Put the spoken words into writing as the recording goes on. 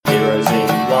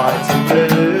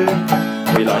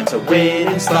to win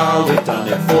in style. We've done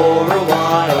it for a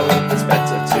while. It's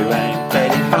better to aim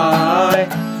fading high.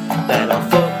 Then our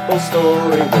football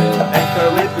story will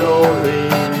echo with glory.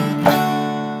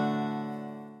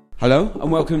 Hello and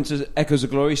welcome to Echoes of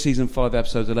Glory, Season 5,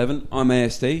 Episode 11. I'm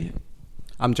ASD.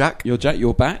 I'm Jack. You're Jack,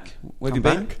 you're back. Where have you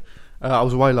been? Back. I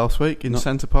was away last week in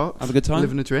Centre Park. Have a good time?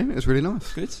 Living a dream. It was really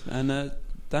nice. Good. And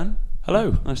Dan?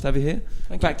 Hello. Nice to have you here.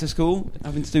 Back to school,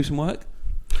 having to do some work?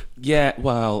 Yeah,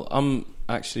 well, I'm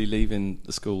actually leaving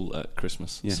the school at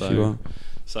Christmas. Yes, so, you are.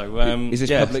 So, is this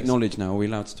public knowledge now? Are we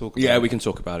allowed to talk about it? Yeah, we can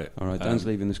talk about it. All right, Dan's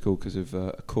leaving the school because of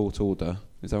a court order.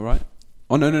 Is that right?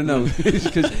 Oh, no. It's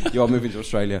because you are moving to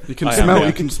Australia. You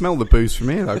can smell the booze from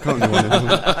here, though, can't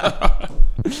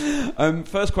you?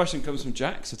 First question comes from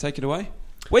Jack, so take it away.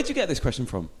 Where did you get this question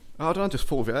from? I don't know, I just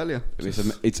thought of it earlier.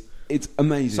 It's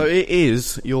amazing. So it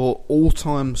is your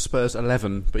all-time Spurs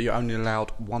 11, but you're only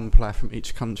allowed one player from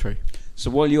each country. So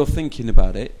while you're thinking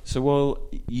about it, while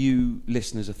you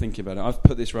listeners are thinking about it, I've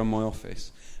put this around my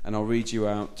office, and I'll read you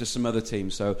out just some other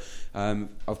teams. So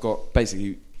I've got,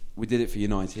 basically, we did it for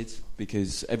United,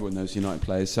 because everyone knows United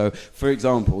players. So, for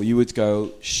example, you would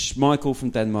go Schmeichel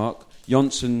from Denmark,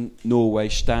 Jonsson, Norway,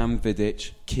 Stam,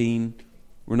 Vidic, Keane,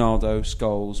 Ronaldo,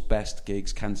 Scholes, Best,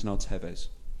 Giggs, Cantona, Tevez.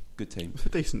 Good team. It's a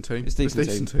decent team. It's a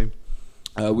decent team.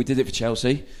 We did it for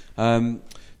Chelsea.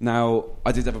 Now,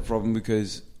 I did have a problem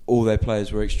because all their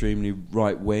players were extremely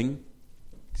right wing.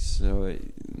 So,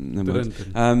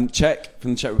 Czech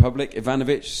from the Czech Republic,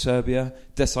 Ivanovic, Serbia,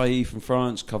 Desailly from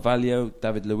France, Carvalho,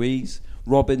 David Luiz,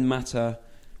 Robin, Mata,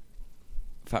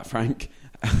 Fat Frank,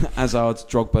 Hazard,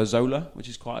 Drogba, Zola, which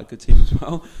is quite a good team as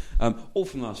well. All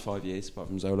from the last 5 years, apart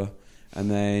from Zola. And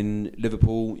then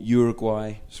Liverpool,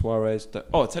 Uruguay, Suarez.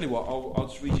 I'll tell you what, I'll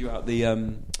just read you out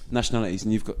the nationalities,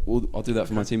 and I'll do that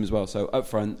for my team as well. So up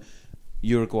front,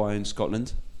 Uruguay and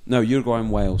Scotland. No, Uruguay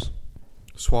and Wales.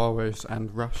 Suarez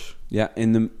and Rush. Yeah,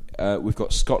 we've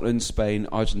got Scotland, Spain,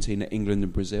 Argentina, England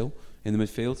and Brazil in the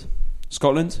midfield.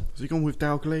 Scotland. Has he gone with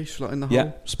Dalglish in the hole?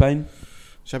 Yeah, Spain.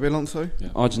 Xabi Alonso. Yeah.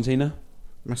 Argentina.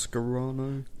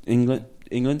 Mascherano.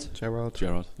 England. Gerrard.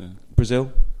 Yeah.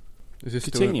 Brazil. Is this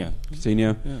Coutinho.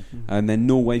 Yeah. And then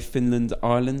Norway, Finland,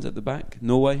 Ireland at the back.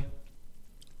 Norway.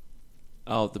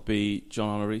 Oh, there'd be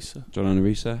John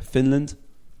Arisa. Finland.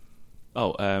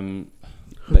 Oh,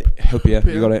 Hupia,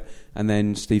 you got it. And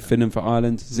then Steve Finnan for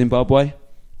Ireland. Zimbabwe.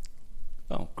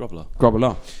 Oh,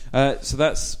 Grobbelaar. So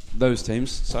that's those teams.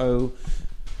 So,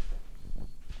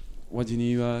 what do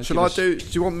you? Shall I do? Do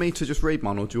you want me to just read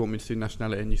mine, or do you want me to do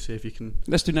nationality and you see if you can?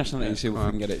 Let's do nationality and see if we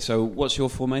can get it. So, what's your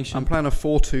formation? I'm playing a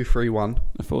 4-2-3-1.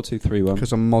 A 4-2-3-1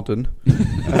 because I'm modern.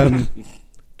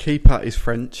 Keeper is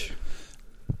French.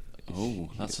 Oh,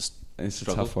 it's a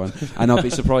tough one. And I'll be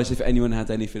surprised if anyone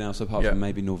had anything else apart from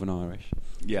maybe Northern Irish.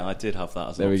 Yeah, I did have that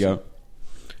as an option. There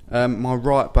we go. My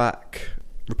right back,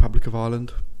 Republic of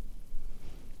Ireland.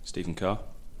 Stephen Carr.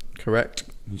 Correct.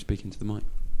 Who's speaking to the mic?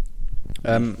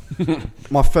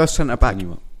 My first centre back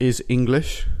is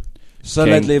English. Sir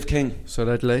Ledley of King. Sir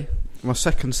Ledley. My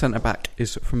second centre back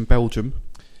is from Belgium.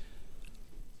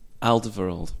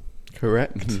 Alderweireld.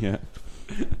 Correct. Yeah.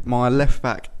 My left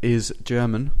back is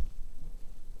German.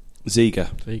 Ziege.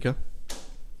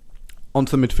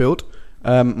 Onto the midfield.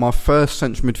 My first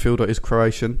central midfielder is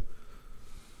Croatian.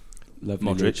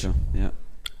 Modric. Yeah.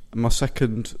 And my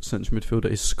second central midfielder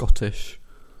is Scottish.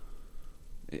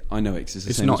 I know it's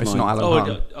the same not. as It's mine. not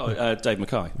Alan Hunt. Dave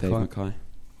Mackay.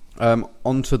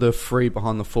 Onto the three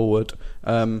behind the forward.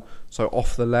 So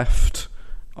off the left,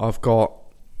 I've got.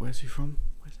 Where's he from?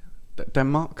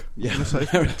 Denmark. Yeah.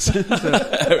 Ericsson.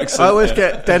 I always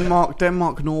get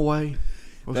Denmark, Norway.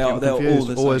 They're all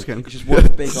the always same. getting It's just one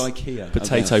big IKEA.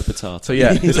 Potato. So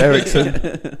yeah, it's Ericsson.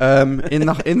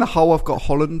 In the hole, I've got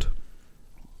Holland.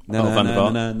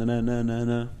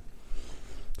 No.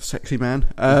 Sexy man.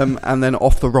 And then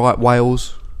off the right,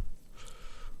 Wales.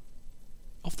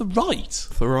 Off the right?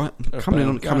 Off the right.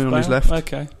 Coming on his left.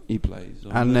 Okay. He plays.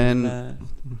 And then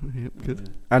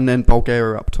good. And then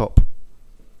Bulgaria up top.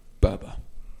 Berber.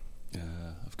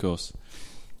 Of course.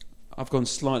 I've gone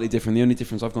slightly different. The only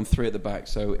difference, I've gone three at the back.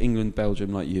 So England,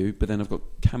 Belgium, like you. But then I've got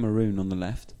Cameroon on the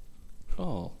left.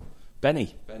 Oh,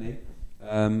 Benny.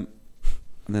 And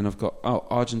then I've got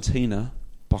Argentina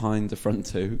behind the front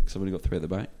two, because I've only got three at the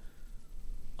back.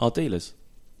 Our dealers.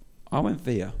 I went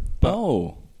Villa.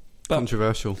 But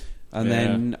controversial. And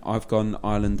then I've gone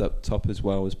Ireland up top as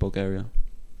well as Bulgaria.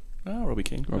 Oh, Robbie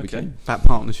King. That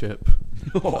partnership.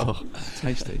 Oh,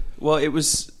 tasty. Well, it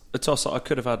was a toss-up. I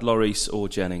could have had Lloris or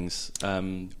Jennings.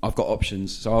 I've got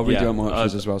options, so I'll read you out my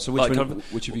options as well. So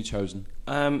which have you chosen?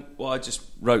 Well, I just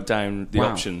wrote down the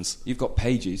options. You've got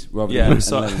pages rather than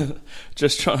so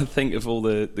just trying to think of all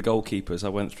the goalkeepers. I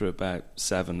went through about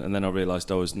 7, and then I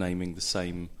realised I was naming the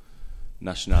same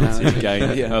nationality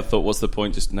again. Yeah. I thought, what's the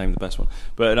point? Just name the best one.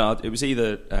 But no, it was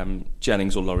either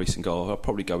Jennings or Lloris in goal. I'll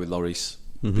probably go with Lloris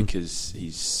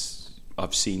because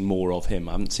I've seen more of him.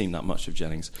 I haven't seen that much of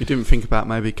Jennings. You didn't think about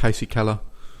maybe Casey Keller?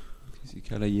 Casey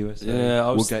Keller, USA. Yeah,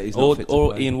 I was,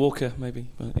 or Ian Walker maybe.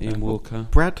 Ian Walker.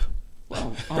 Brad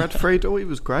Friedel, he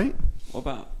was great. What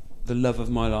about the love of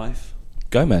my life?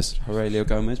 Gomez. Aurelio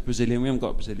Gomez, Brazilian. We haven't got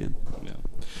a Brazilian. Yeah.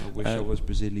 I wish I was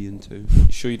Brazilian too.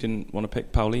 You sure you didn't want to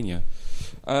pick Paulinho?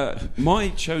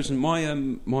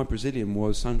 My Brazilian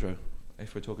was Sandro.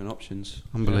 If we're talking options,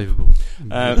 unbelievable.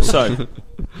 So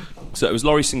it was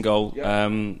Lloris in goal,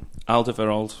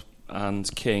 Alderweireld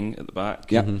and King at the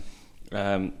back. Yeah.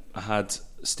 I had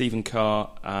Stephen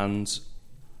Carr, and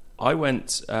I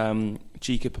went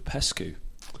Giga Popescu.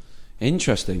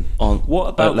 Interesting. What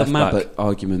about the left Mabbutt back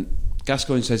argument?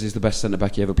 Gascoigne says he's the best centre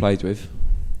back he ever played with.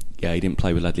 Yeah, he didn't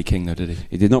play with Ledley King though, did he?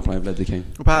 He did not play with Ledley King.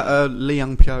 What about Lee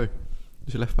Young Pyo?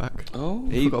 Is your left back? Oh,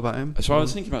 I forgot about him. So I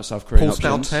was thinking about South Korean options.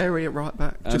 Paul Stalteri at right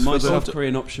back. My South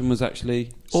Korean option was actually...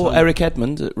 Or Eric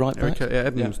Edmond at right back.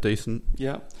 Edmond's decent.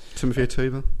 Yeah. Timothy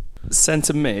Atuba.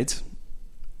 Centre mid,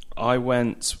 I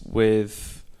went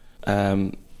with...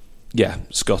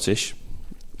 Scottish.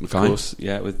 Mackay. Of course,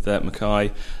 with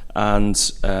Mackay and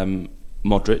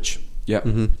Modric. Yeah.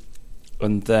 Mm-hmm.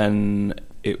 And then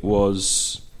it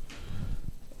was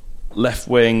left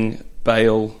wing,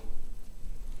 Bale.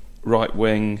 Right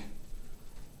wing,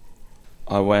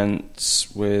 I went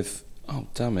with... Oh,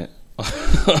 damn it.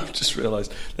 I've just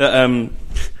realised.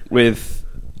 With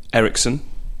Ericsson.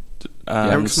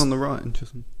 Ericsson on the right,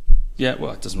 interesting. Yeah, well,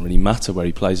 it doesn't really matter where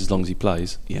he plays as long as he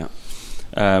plays. Yeah.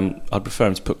 I'd prefer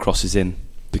him to put crosses in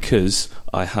because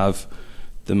I have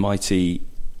the mighty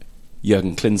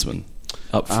Jurgen Klinsmann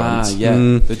up front.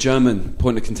 The German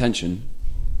point of contention.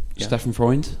 Yeah. Stefan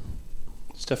Freund?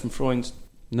 Stefan Freund.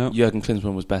 No. Jurgen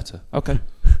Klinsmann was better. Okay.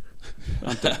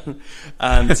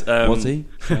 And was he?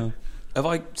 No. Have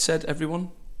I said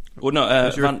everyone? Well, no.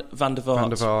 Van der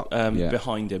Vaart,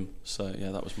 behind him. So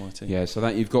that was my team. Yeah. So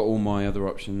that you've got all my other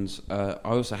options. I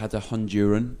also had a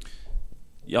Honduran.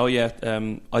 Oh yeah.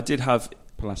 I did have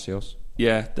Palacios.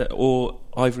 Yeah, or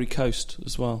Ivory Coast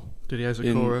as well. Didier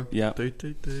Zakora. Yeah.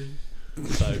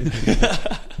 So.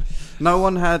 No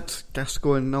one had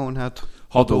Gascoigne. No one had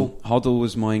Hoddle. Hoddle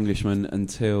was my Englishman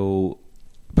until,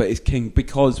 but it's King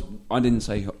because I didn't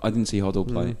see Hoddle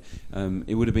play.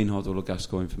 It would have been Hoddle or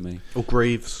Gascoigne for me, or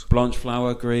Greaves,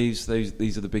 Blanchflower, Greaves.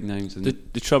 These are the big names.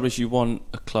 The trouble is, you want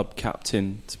a club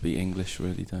captain to be English,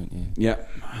 really, don't you? Yeah.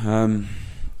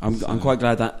 I'm quite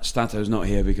glad that Stato's not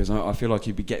here because I feel like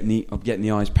he'd be getting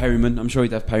the eyes. Perryman, I'm sure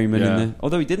he'd have Perryman in there.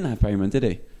 Although he didn't have Perryman, did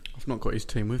he? I've not got his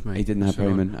team with me. He didn't have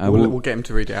Perryman. We'll get him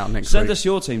to read it out next week. Send us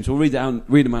your teams. We'll read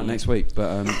them out next week.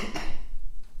 But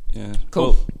yeah,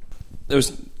 cool. Well, there was,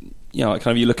 kind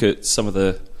of you look at some of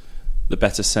the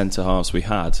better centre halves we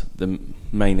had, the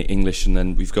mainly English, and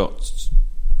then we've got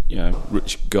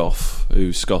Rich Goff,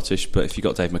 who's Scottish, but if you've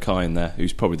got Dave Mackay in there,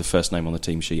 who's probably the first name on the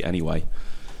team sheet anyway.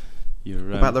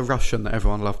 What about the Russian that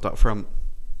everyone loved up front?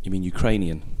 You mean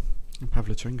Ukrainian?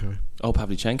 Pavlyuchenko. Oh,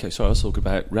 Pavlyuchenko. Sorry, I was talking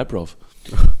about Rebrov.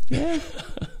 Yeah.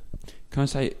 Can I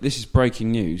say, this is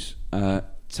breaking news.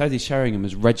 Teddy Sheringham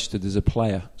has registered as a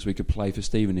player so he could play for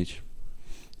Stevenage.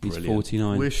 He's Brilliant.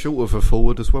 49. We're short of a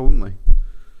forward as well, wouldn't we?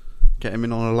 Get him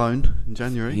in on a loan in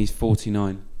January. He's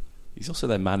 49. He's also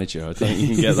their manager. I think you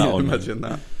can get that on. Imagine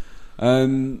that.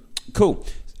 Cool.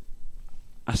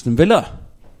 Aston Villa.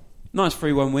 Nice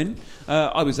 3-1 win.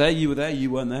 I was there, you were there,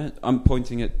 you weren't there. I'm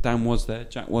pointing at Dan was there,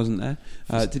 Jack wasn't there.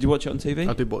 Did you watch it on TV?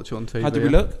 I did watch it on TV. How did we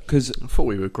look? Cause I thought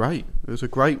we were great. It was a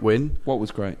great win. What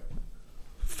was great?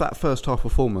 That first half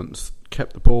performance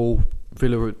kept the ball.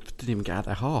 Villa didn't even get out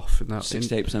their half in that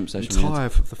 68% possession. Entire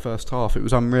of the first half. It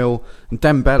was unreal. And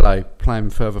Dembele playing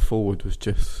further forward was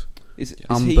just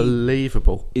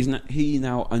unbelievable. Isn't he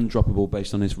now undroppable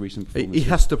based on his recent performance? He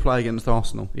has to play against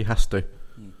Arsenal. He has to.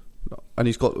 And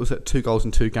he's got 2 goals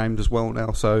in 2 games as well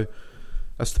now. So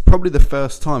that's probably the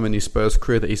first time in his Spurs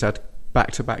career that he's had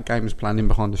back-to-back games playing in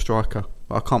behind the striker.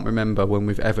 I can't remember when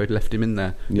we've ever left him in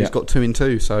there. Yeah. He's got 2 in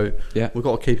 2, so we've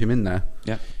got to keep him in there.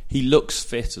 Yeah, he looks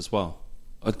fit as well.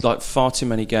 Like far too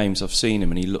many games I've seen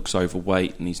him, and he looks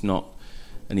overweight, and he's not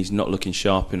looking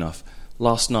sharp enough.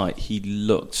 Last night he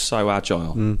looked so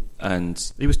agile,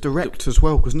 and he was direct as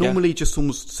well. Because normally he just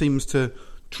almost seems to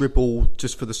dribble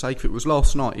just for the sake of it. Was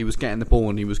last night he was getting the ball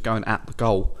and he was going at the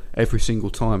goal every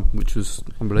single time, which was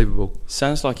unbelievable.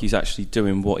 Sounds like he's actually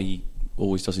doing what he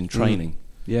always does in training.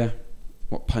 Yeah.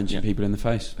 What, punching people in the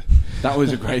face? That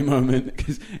was a great moment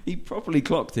because he properly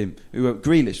clocked him.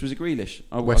 Grealish, was it Grealish?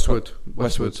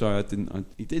 Westwood. Sorry,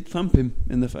 he did thump him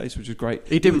in the face, which was great.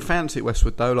 He didn't fancy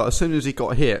Westwood though. Like as soon as he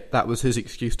got hit, that was his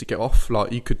excuse to get off.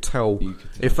 Like you could tell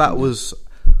if that was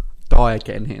Dyer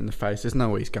getting hit in the face, there's no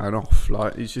way he's going off.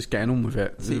 Like he's just getting on with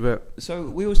it. So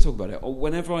we always talk about it.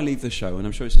 Whenever I leave the show, and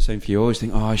I'm sure it's the same for you, I always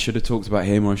think, I should have talked about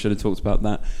him or I should have talked about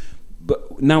that.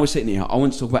 But now we're sitting here, I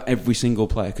want to talk about every single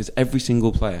player because every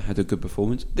single player had a good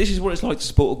performance. This is what it's like to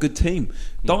support a good team.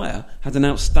 Dyer had an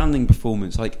outstanding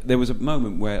performance. Like there was a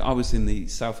moment where I was in the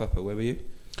South Upper. Where were you?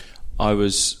 I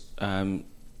was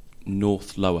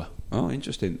North Lower. Oh,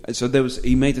 interesting. So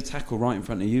he made a tackle right in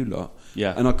front of you lot.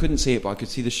 Yeah. And I couldn't see it, but I could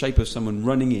see the shape of someone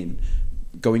running in,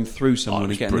 going through someone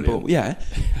and getting brilliant. the ball. Yeah.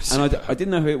 And I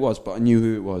didn't know who it was, but I knew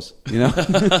who it was. You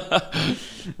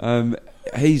know.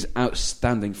 He's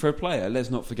outstanding for a player. Let's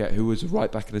not forget who was right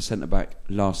back and a centre back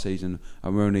last season,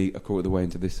 and we're only a quarter of the way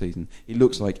into this season. He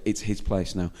looks like it's his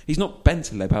place now. He's not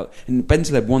Bentaleb out, and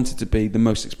Bentaleb wanted to be the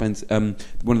most expensive,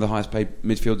 one of the highest paid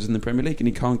midfielders in the Premier League, and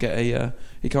he can't get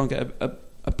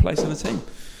a place on the team.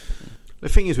 The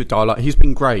thing is with Dyer, like, he's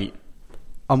been great.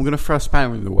 I'm going to throw a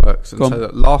spanner in the works and say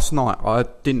that last night I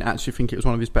didn't actually think it was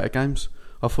one of his better games.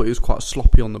 I thought he was quite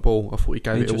sloppy on the ball. I thought he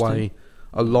gave it away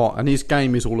a lot, and his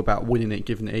game is all about winning it,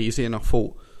 giving it easy, and I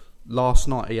thought last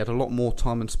night he had a lot more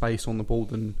time and space on the ball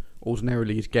than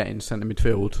ordinarily he'd get in centre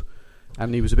midfield,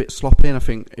 and he was a bit sloppy, and I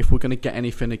think if we're going to get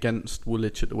anything against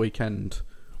Woolwich at the weekend,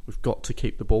 we've got to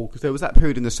keep the ball, because there was that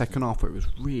period in the second half where it was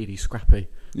really scrappy.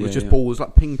 It was just ball was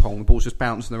like ping pong, the ball was just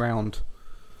bouncing around.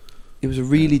 It was a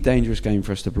really dangerous game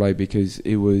for us to play because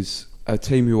it was a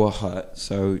team who are hurt,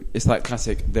 so it's that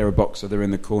classic, they're a boxer, they're in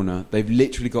the corner. They've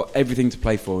literally got everything to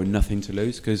play for and nothing to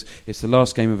lose because it's the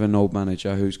last game of an old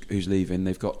manager who's leaving.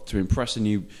 They've got to impress a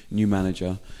new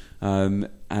manager,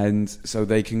 and so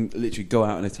they can literally go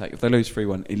out and attack. If they lose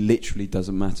 3-1, it literally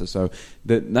doesn't matter. So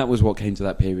that was what came to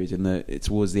that period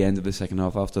towards the end of the second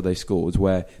half after they scored,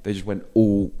 where they just went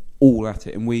all at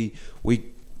it, and we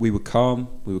were calm,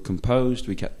 we were composed,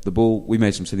 we kept the ball. We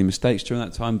made some silly mistakes during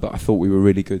that time, but I thought we were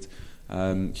really good.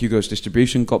 Hugo's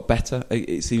distribution got better.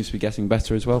 It seems to be getting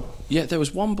better as well. Yeah, there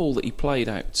was one ball that he played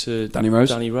out to Danny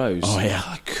Rose. Oh yeah,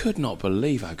 I could not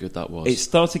believe how good that was. It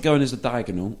started going as a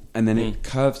diagonal, and then it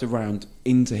curved around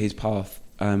into his path.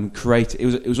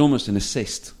 It was almost an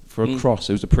assist for a cross.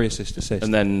 It was a pre-assist assist,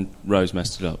 and then Rose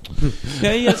messed it up.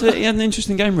 Yeah, he had an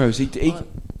interesting game. Rose. He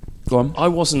go on.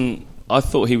 I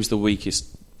thought he was the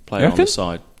weakest player on the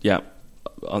side. Yeah,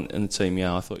 in the team.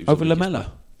 Yeah, I thought he was over the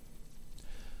Lamela.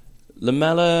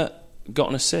 Lamela got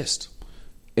an assist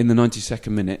in the 92nd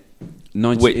minute.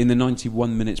 In the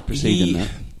 91 minutes preceding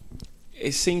that.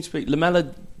 It seemed to be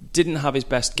Lamela didn't have his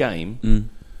best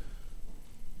game,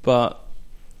 but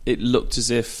it looked as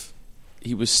if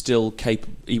he was still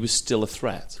capable. He was still a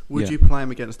threat. Would you play him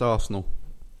against Arsenal?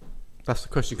 That's the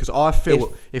question, because I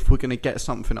feel if we're going to get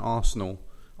something at Arsenal,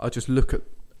 I just look at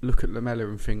Lamela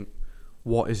and think,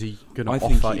 what is he going to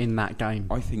offer in that game?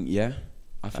 I think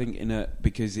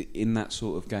because in that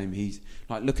sort of game, he's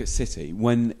like, look at City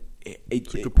when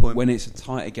it's a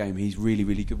tighter game, he's really,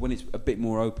 really good. When it's a bit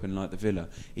more open, like the Villa,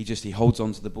 he holds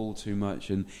on to the ball too much,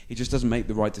 and he just doesn't make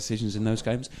the right decisions in those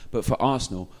games. But for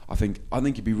Arsenal, I think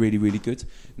he'd be really, really good.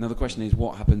 Now the question is,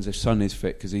 what happens if Son is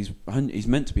fit? Because he's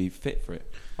meant to be fit for it.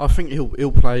 I think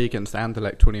he'll play against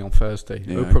Anderlecht 20 on Thursday.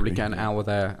 Yeah, he'll probably get an hour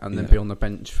there and then be on the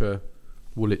bench for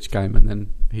Woolwich game, and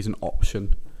then he's an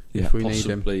option. Yeah, if we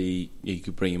possibly need him. You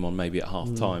could bring him on maybe at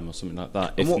half time or something like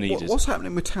that if needed. What's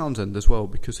happening with Townsend as well?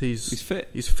 Because he's fit.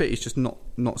 He's fit. He's just not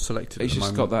selected. He's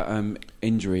just got that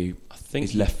injury. I think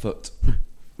his left foot.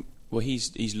 Well,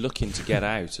 he's looking to get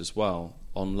out as well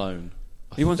on loan.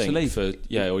 He wants to leave.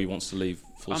 Or he wants to leave.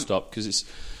 Full stop. Because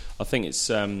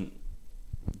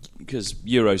because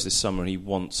Euros this summer, he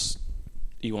wants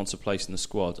a place in the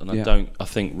squad, and I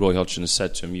think Roy Hodgson has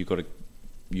said to him, you've got to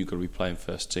be playing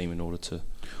first team in order to.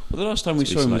 Well, the last time we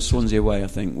saw him was Swansea away, I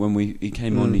think, when he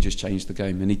came on, he just changed the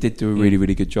game, and he did do a really,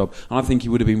 really good job. And I think he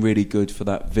would have been really good for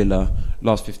that Villa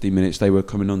last 15 minutes. They were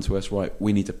coming on to us, right,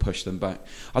 we need to push them back.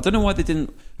 I don't know why they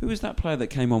didn't. Who was that player that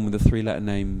came on with a 3-letter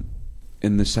name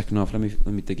in the second half? Let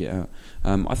me dig it out.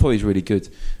 I thought he was really good.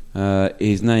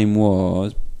 His name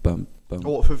was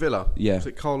What, for Villa? Yeah. Was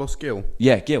it Carlos Gil?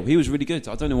 Yeah, Gil. He was really good.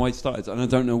 I don't know why he started, and I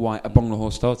don't know why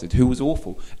Agbonlahor started, who was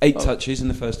awful. 8 touches in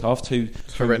the first half, 2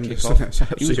 horrendous.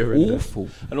 He was awful.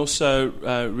 And also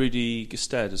Rudy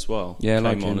Gestede as well. Yeah, came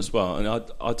like on him as well. And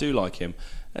I do like him.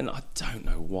 And I don't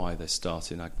know why they're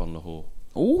starting Agbonlahor.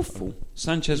 Awful.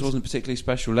 Sanchez wasn't particularly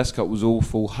special. Lescott was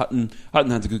awful. Hutton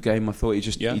had a good game. I thought he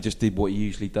just did what he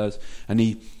usually does, and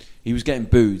he was getting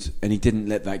booed, and he didn't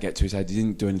let that get to his head. He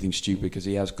didn't do anything stupid because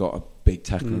he has got a big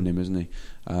tackle on him, hasn't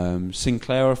he?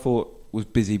 Sinclair, I thought, was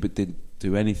busy but didn't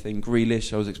do anything.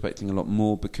 Grealish, I was expecting a lot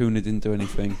more. Bakuna didn't do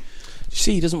anything. You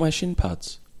see, he doesn't wear shin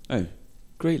pads. Oh,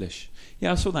 Grealish.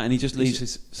 Yeah, I saw that, and he just leaves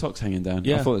his socks hanging down.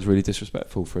 Yeah. I thought it was really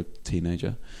disrespectful for a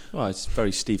teenager. Well, it's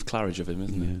very Steve Claridge of him,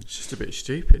 isn't it? It's just a bit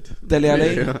stupid. Dele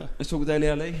Alli. Let's talk with Dele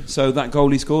Alli. So that goal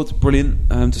he scored, brilliant,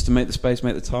 just to make the space,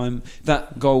 make the time.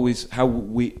 That goal is how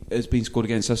has been scored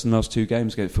against us in the last 2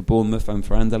 games, for Bournemouth and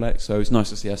for Anderlecht, so it's nice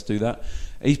to see us do that.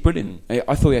 He's brilliant.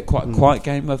 I thought he had quite a quiet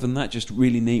game. Other than that, just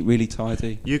really neat, really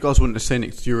tidy. You guys wouldn't have seen it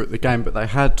because you were at the game, but they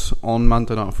had on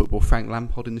Monday Night Football Frank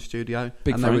Lampard in the studio,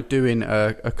 Big and Frank. they were doing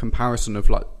a comparison of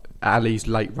like Ali's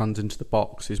late runs into the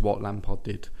box is what Lampard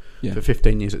did for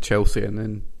 15 years at Chelsea, and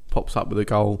then pops up with a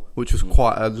goal, which was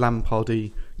quite a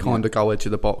Lampardy kind of goal, edge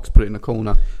of the box, put it in the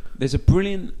corner. There's a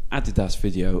brilliant Adidas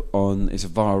video on. It's a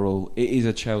viral. It is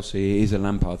a Chelsea. It is a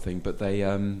Lampard thing, but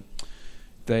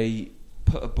they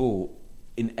put a ball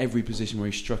in every position where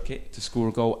he struck it to score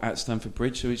a goal at Stamford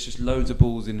Bridge. So it's just loads of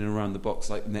balls in and around the box,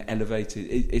 like, and they're elevated.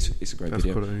 It's a great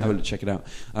video. Cool, yeah. Have a look, check it out.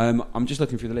 I'm just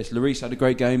looking through the list. Lloris had a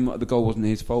great game. The goal wasn't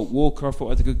his fault. Walker, I thought,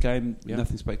 had a good game. Yeah.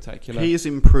 Nothing spectacular. He has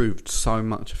improved so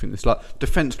much. I think it's like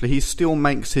defensively, he still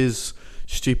makes his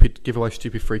stupid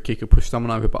free kick or push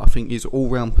someone over, but I think his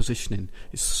all-round positioning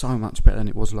is so much better than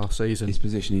it was last season. His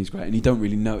positioning is great, and you don't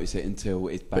really notice it until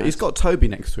it's bad. But he's got Toby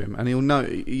next to him, and he'll know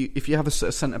if you have a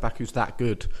centre back who's that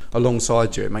good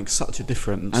alongside you, it makes such a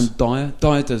difference. And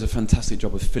Dyer does a fantastic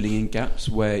job of filling in gaps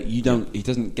where he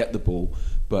doesn't get the ball,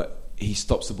 but he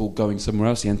stops the ball going somewhere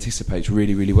else. He anticipates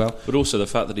really, really well. But also the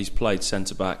fact that he's played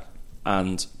centre back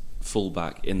and full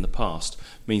back in the past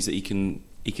means that he can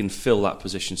fill that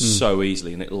position so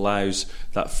easily, and it allows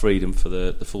that freedom for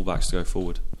the full-backs to go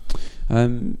forward.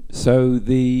 So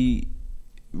the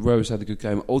Rose had a good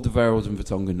game. Alderweireld and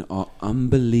Vertonghen are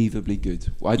unbelievably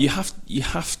good. You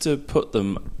have to put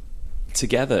them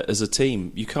together as a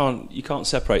team. You can't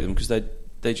separate them because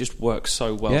they just work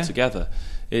so well together.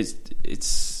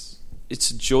 It's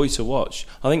a joy to watch.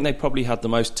 I think they probably had the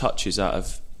most touches out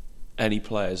of any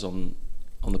players on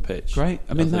the pitch. Great.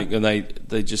 I think, and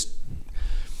they just.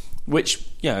 Which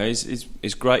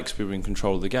is great because we were in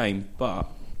control of the game, but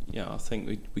I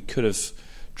think we could have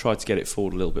tried to get it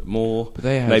forward a little bit more.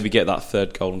 Maybe get that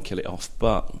third goal and kill it off.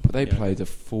 But they played a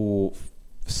 4-6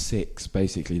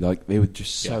 basically. Like they were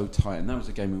just so tight, and that was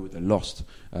a game we would have lost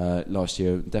last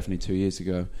year, definitely 2 years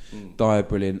ago. Dyer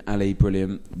brilliant, Ali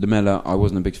brilliant, Lamela I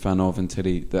wasn't a big fan of until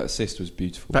that assist was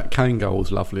beautiful. That Kane goal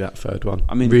was lovely. That third one,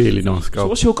 I mean, really nice goal. So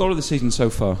what's your goal of the season so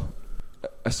far,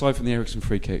 aside from the Eriksen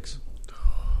free kicks?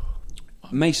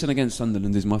 Mason against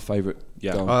Sunderland is my favourite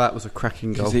goal. Oh, that was a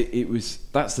cracking goal.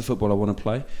 That's the football I want to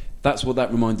play. That's what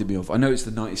that reminded me of. I know it's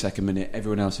the 92nd minute,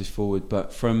 everyone else is forward,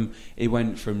 but it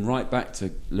went from right back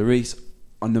to Lloris.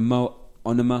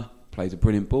 Onuma played a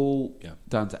brilliant ball,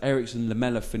 down to Eriksen.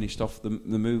 Lamela finished off the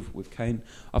move with Kane.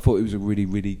 I thought it was a really,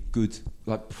 really good,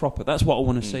 proper. That's what I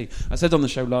want to see. I said on the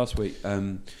show last week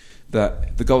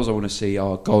that the goals I want to see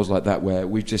are goals like that where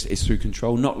it's through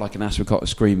control, not like an Asricota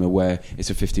screamer where it's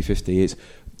a 50-50.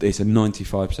 It's a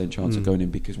 95% chance of going in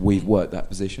because we've worked that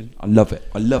position. I love it.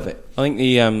 I think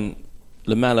the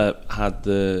Lamela had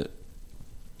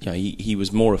he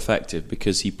was more effective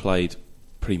because he played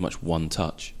pretty much one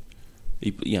touch.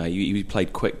 He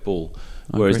played quick ball,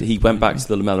 whereas he went back to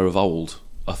the Lamela of old,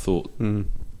 I thought,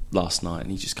 last night,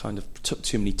 and he just kind of took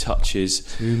too many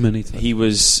touches. He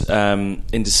was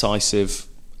indecisive,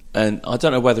 and I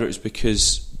don't know whether it was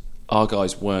because our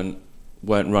guys weren't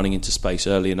running into space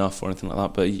early enough or anything like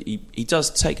that, but he does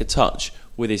take a touch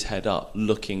with his head up,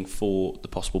 looking for the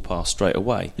possible pass straight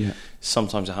away. Yeah.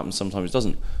 Sometimes it happens, sometimes it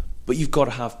doesn't. But you've got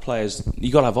to have players,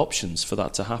 you've got to have options for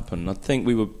that to happen. I think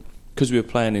because we were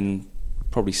playing in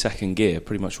probably second gear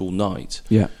pretty much all night.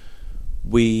 Yeah.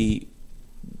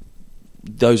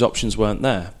 Those options weren't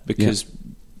there because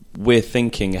we're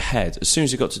thinking ahead. As soon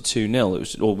as it got to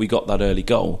 2-0, or we got that early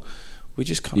goal, we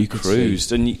just kind of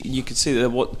cruised, and you could see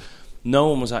that no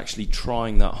one was actually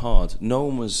trying that hard. No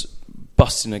one was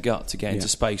busting a gut to get into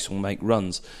space or make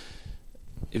runs.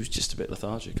 It was just a bit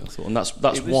lethargic, I thought, and that's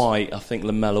why I think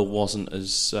Lamela wasn't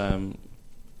as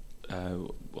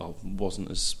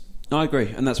No, I agree,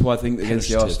 and that's why I think against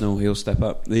the Arsenal he'll step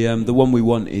up. The one we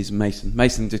want is Mason.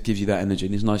 Mason just gives you that energy,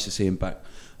 and it's nice to see him back.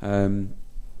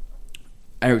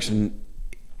 Eriksen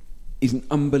is an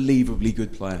unbelievably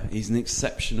good player. He's an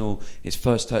exceptional. His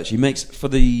first touch, he makes for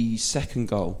the second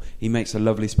goal. He makes a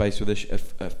lovely space with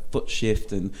a foot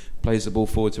shift and plays the ball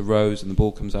forward to Rose, and the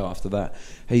ball comes out after that.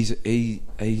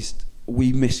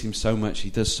 We miss him so much. He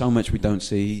does so much we don't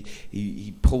see.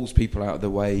 He pulls people out of the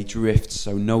way. He drifts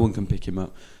so no one can pick him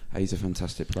up. He's a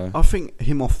fantastic player. I think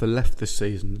him off the left this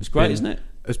season it's great, isn't it?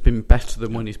 Has been better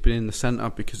than when he's been in the centre,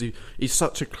 because he's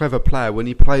such a clever player. When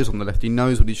he plays on the left, he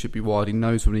knows when he should be wide. He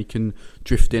knows when he can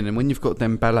drift in. And when you've got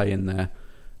Dembele in there,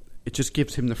 it just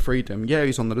gives him the freedom. Yeah,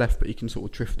 he's on the left, but he can sort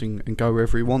of drift and go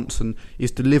wherever he wants. And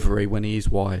his delivery when he is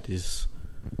wide is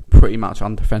pretty much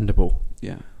undefendable.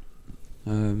 Yeah.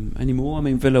 Any more? I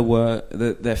mean, Villa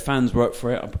their fans were up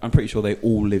for it. I'm pretty sure they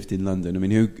all lived in London. I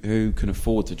mean, who can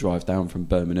afford to drive down from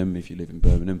Birmingham, if you live in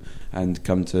Birmingham, and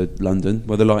come to London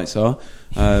where the lights are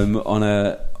on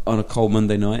a cold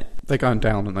Monday night? They're going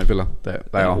down, aren't they, Villa? They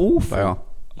are awful. They are.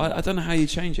 I don't know how you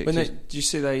change it. Did you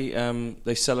see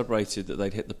they celebrated that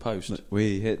they'd hit the post?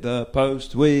 We hit the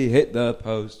post. We hit the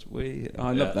post.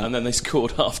 I love that. And then they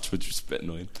scored afterwards, which was a bit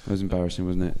annoying. It was embarrassing,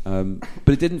 wasn't it?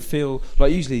 But it didn't feel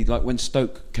like usually, like when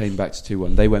Stoke came back to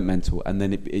 2-1, they went mental, and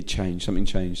then it changed. Something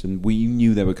changed, and we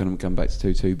knew they were going to come back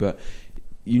to 2-2, but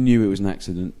you knew it was an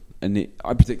accident. And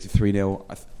I predicted 3-0.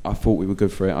 I thought we were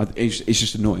good for it. It's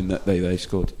just annoying that they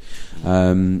scored.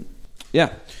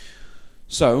 Yeah.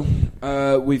 So,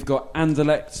 we've got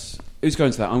Anderlecht. Who's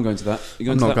going to that? I'm going to that.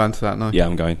 I'm not going to that, no. Yeah,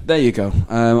 I'm going. There you go.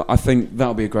 I think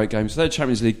that'll be a great game. So they're a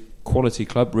Champions League quality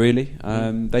club, really.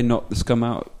 They knocked the scum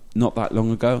out not that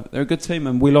long ago. They're a good team,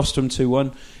 and we lost them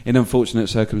 2-1 in unfortunate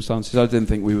circumstances. I didn't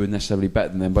think we were necessarily better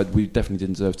than them, but we definitely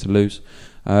didn't deserve to lose.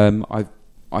 I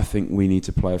think we need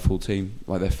to play a full team.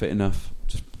 Like, they're fit enough.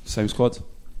 Just same squad.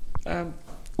 Or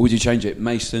would you change it?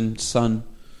 Mason, Son...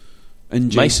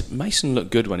 Mason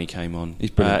looked good when he came on.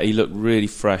 He's brilliant. He looked really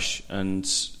fresh and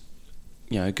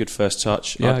good first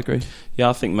touch. Yeah, I agree. Yeah,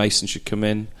 I think Mason should come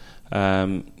in.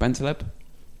 Bentaleb?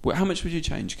 How much would you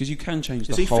change? Because you can change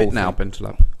the whole thing. Is he fit now,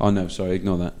 Bentaleb? Oh no, sorry,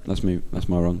 ignore that. That's me. That's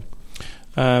my wrong.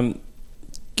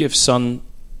 Give Son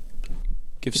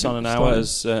an hour,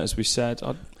 as we said.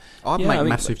 I'd make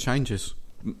massive changes.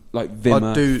 Like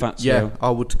Wimmer, Fazio. Yeah, I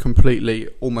would completely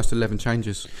almost 11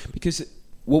 changes. Because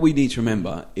what we need to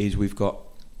remember is we've got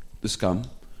the scum,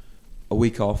 a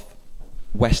week off,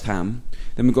 West Ham,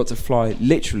 then we've got to fly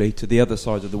literally to the other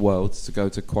side of the world to go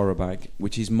to Qarabag,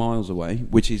 which is miles away,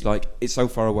 which is like, it's so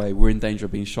far away, we're in danger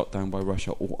of being shot down by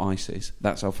Russia or ISIS.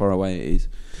 That's how far away it is.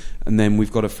 And then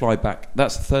we've got to fly back,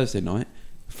 that's Thursday night,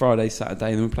 Friday,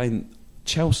 Saturday, and then we're playing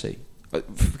Chelsea.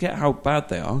 Forget how bad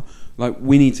they are. Like,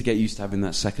 we need to get used to having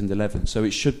that second 11. So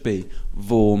it should be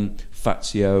Vorm,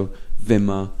 Fazio,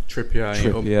 Wimmer, Trippier,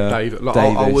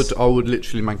 Davis. I would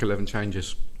literally make 11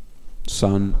 changes.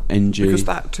 Son, NG. Because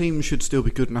that team should still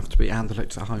be good enough to beat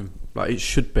Anderlecht at home. Like, it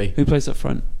should be. Who plays up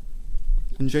front?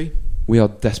 NG. We are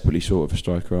desperately short of a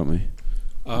striker, aren't we?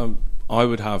 I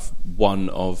would have one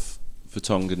of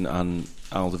Vertonghen and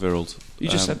Alderweireld. You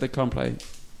just said they can't play.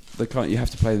 They can't. You have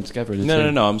to play them together in a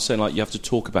team. No. I'm saying, like, you have to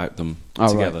talk about them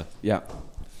together. Right. Yeah.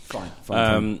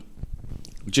 Fine.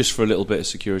 Just for a little bit of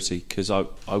security, because I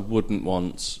wouldn't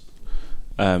want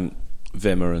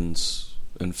Wimmer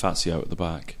and Fazio at the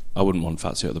back. I wouldn't want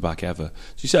Fazio at the back ever.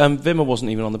 So you said Wimmer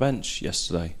wasn't even on the bench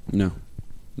yesterday. No.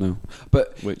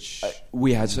 But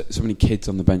we had so many kids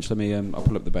on the bench. Let me. I'll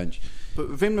pull up the bench.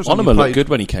 But Wimmer's Onoma looked good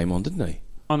when he came on, didn't he?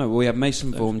 Oh no, we had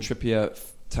Mason, Vorm, Trippier,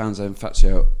 Townsend,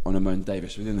 Fazio, Onoma and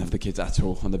Davis. We didn't have the kids at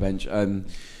all on the bench.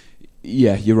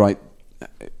 Yeah, you're right.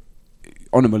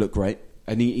 Onoma looked great.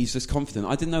 And he's just confident.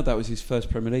 I didn't know that was his first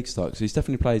Premier League start, because he's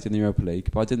definitely played in the Europa League,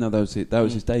 but I didn't know that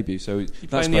was his debut. So he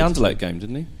played in the Anderlecht game,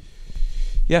 didn't he?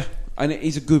 Yeah, and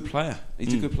he's a good player.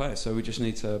 He's a good player. So we just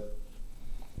need to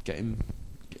get him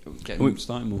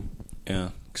starting more.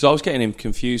 Yeah, because I was getting him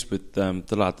confused with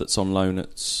the lad that's on loan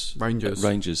at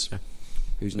Rangers. Yeah.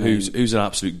 Who's an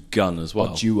absolute gun as well.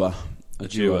 Adua,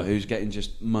 who's getting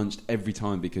just munched every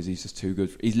time because he's just too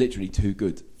good. He's literally too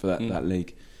good for that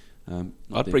league.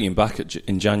 I'd bring him back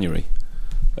in January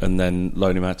and then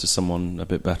loan him out to someone a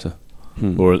bit better,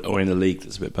 or in a league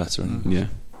that's a bit better. Yeah.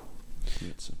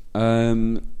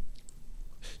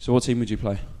 So what team would you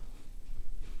play,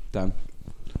 Dan?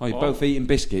 Oh, you're both eating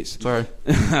biscuits. Sorry.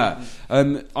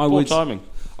 Timing.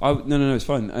 No, it's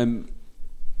fine.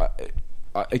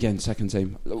 Again, second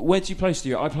team. Where do you place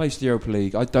I place the Europa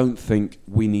League. I don't think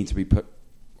we need to be put.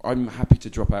 I'm happy to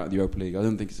drop out of the Europa League. I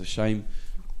don't think it's a shame.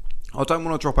 I don't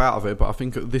want to drop out of it, but I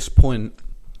think at this point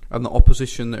and the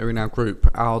opposition that are in our group,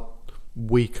 our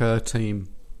weaker team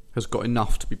has got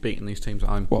enough to be beating these teams at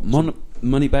home. What,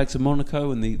 Moneybags of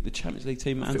Monaco and the Champions League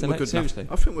team at Anderlecht? Seriously?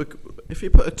 I think if you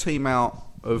put a team out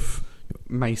of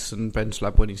Mason,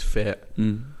 Benslab when he's fit,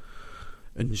 and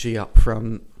G up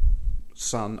front,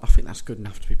 Son, I think that's good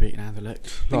enough to be beating Anderlecht.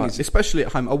 Like, especially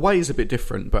at home. Away is a bit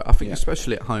different, but I think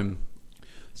especially at home.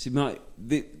 See, my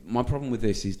problem with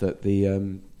this is that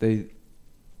the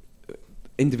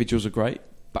individuals are great,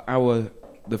 but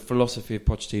the philosophy of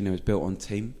Pochettino is built on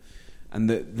team, and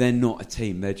that they're not a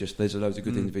team. There's a loads of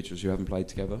good individuals who haven't played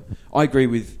together. I agree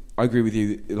with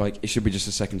you. Like, it should be just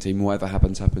a second team. Whatever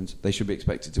happens. They should be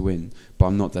expected to win. But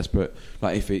I'm not desperate.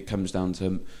 Like, if it comes down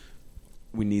to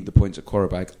we need the points at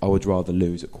Qarabag, I would rather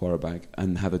lose at Qarabag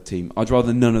and have a team. I'd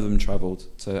rather none of them travelled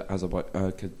to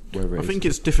Azerbaijan, wherever it is. I think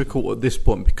it's difficult at this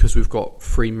point because we've got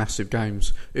 3 massive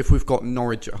games. If we've got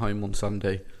Norwich at home on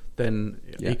Sunday, then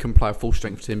he can play a full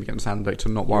strength team against Anderlecht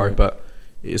and not worry. But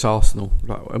it's Arsenal,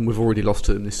 and we've already lost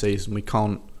to them this season. We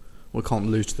can't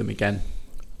lose to them again.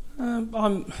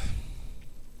 I'm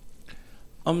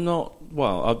not.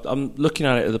 Well, I'm looking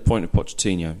at it at the point of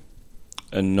Pochettino,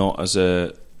 and not as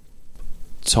a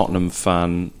Tottenham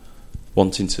fan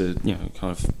wanting to,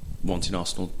 wanting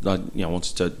Arsenal,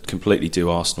 wanting to completely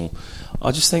do Arsenal.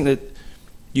 I just think that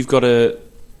you've got to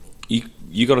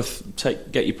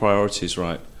get your priorities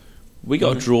right. We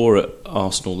got a draw at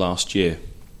Arsenal last year,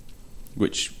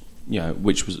 which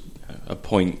was a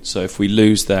point. So if we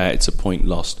lose there, it's a point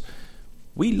lost.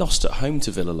 We lost at home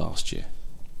to Villa last year.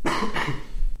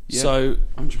 So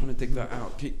I'm trying to dig that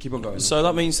out. Keep on going. So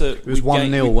that means that it was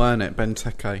 1-0, weren't it,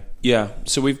 Benteke? Yeah.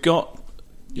 So we've got,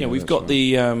 we've got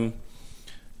the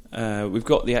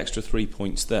extra 3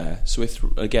 points there. So we're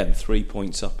 3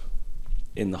 points up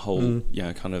in the whole,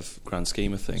 kind of grand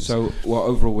scheme of things. So,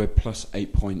 overall we're plus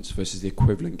 8 points versus the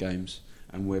equivalent games,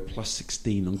 and we're plus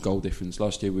 16 on goal difference.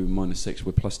 Last year we were -6.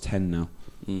 We're plus 10 now.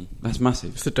 That's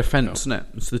massive. It's the defence, isn't it?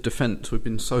 It's the defence. We've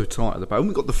been so tight at the back. And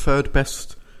we've got the third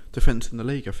best defence in the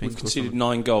league, I think. We've conceded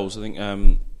 9 goals. I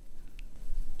think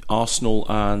Arsenal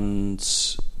and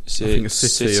City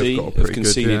have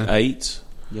conceded 8.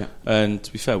 Yeah. And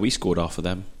to be fair, we scored half of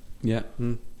them. Yeah.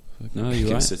 No,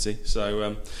 you're right. City.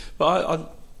 So,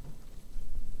 but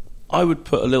I would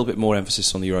put a little bit more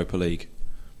emphasis on the Europa League.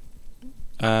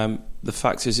 The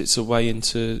fact is, it's a way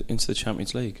into the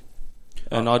Champions League,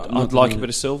 and I'd like a bit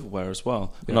of silverware as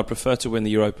well. Yeah. And I'd prefer to win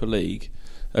the Europa League,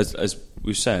 as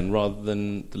we've said, rather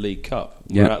than the League Cup.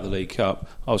 Yeah. We're at the League Cup.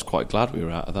 I was quite glad we were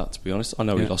out of that, to be honest. I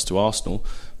know we lost to Arsenal,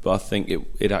 but I think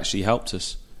it actually helped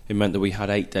us. It meant that we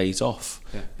had 8 days off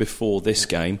before this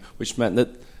game, which meant that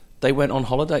they went on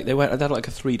holiday. They had like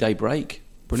a 3-day break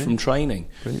from training.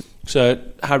 Brilliant. So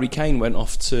Harry Kane went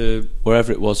off to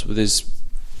wherever it was with his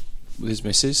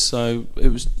missus. So it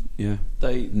was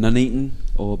Nuneaton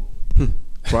or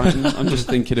Brighton. I'm just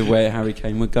thinking of where Harry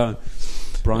Kane would go.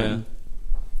 Brighton.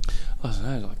 Yeah. I don't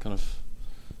know, like kind of.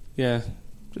 Yeah,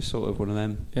 just sort of one of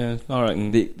them. Yeah, I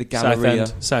reckon the Galleria,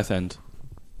 Southend,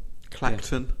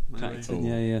 Clacton. Clacton.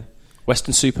 Yeah.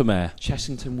 Weston-super-Mare,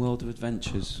 Chessington World of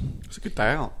Adventures. It's a good day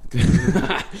out.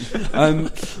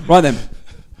 Right then,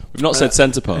 we've not said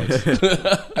Centre Parks,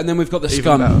 and then we've got the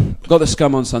Scum. Got the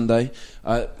Scum on Sunday.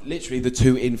 Literally the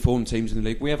 2 informed teams in the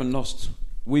league. We haven't lost.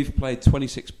 We've played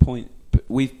 26 points.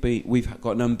 We've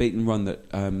got an unbeaten run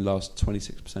that lasts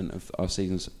 26% of our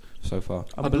seasons so far.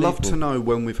 I'd love to know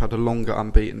when we've had a longer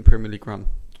unbeaten Premier League run.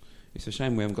 It's a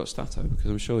shame we haven't got Stato, because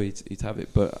I'm sure he'd have it,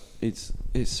 but it's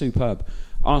superb.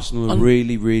 Arsenal are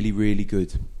really, really, really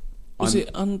good. Was it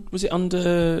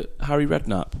under Harry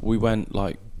Redknapp? We went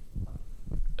like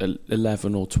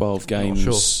 11 or 12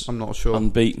 games. I'm not sure.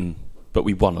 Unbeaten, but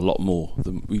we won a lot more.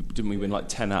 Didn't we win like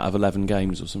 10 out of 11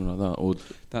 games or something like that? Or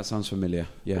that sounds familiar.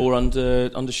 Yeah. Or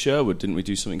under Sherwood, didn't we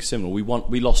do something similar?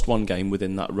 We lost 1 game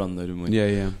within that run, though, didn't we?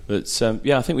 Yeah. But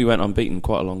I think we went unbeaten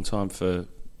quite a long time for.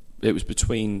 It was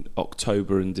between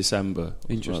October and December.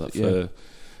 Interesting.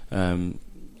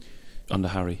 Under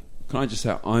Harry. Can I just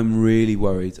say, I'm really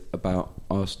worried about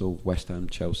Arsenal, West Ham,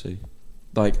 Chelsea.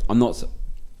 Like, I'm not.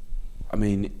 I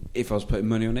mean, if I was putting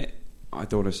money on it, I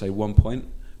don't want to say 1 point,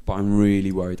 but I'm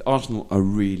really worried. Arsenal are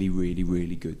really, really,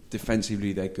 really good.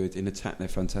 Defensively, they're good. In attack, they're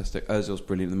fantastic. Ozil's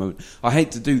brilliant at the moment. I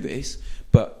hate to do this,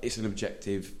 but it's an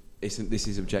objective. This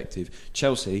is objective.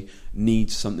 Chelsea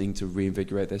needs something to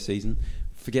reinvigorate their season.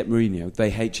 Forget Mourinho. They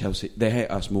hate Chelsea. They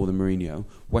hate us more than Mourinho.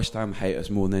 West Ham hate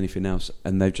us more than anything else,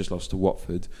 and they've just lost to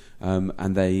Watford.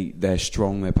 And they're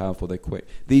strong, they're powerful, they're quick.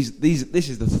 This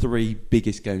is the 3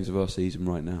 biggest games of our season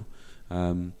right now.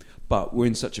 But we're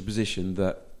in such a position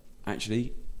that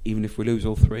actually even if we lose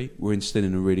all 3, we're still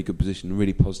in a really good position, a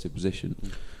really positive position.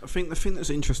 I think the thing that's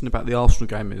interesting about the Arsenal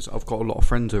game is I've got a lot of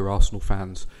friends who are Arsenal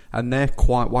fans, and they're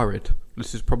quite worried.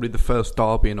 This is probably the first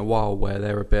derby in a while where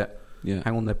they're a bit, hang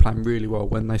on, they're playing really well.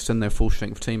 When they send their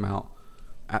full-strength team out,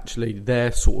 actually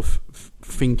their sort of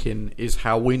thinking is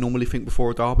how we normally think before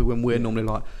a derby, when we're normally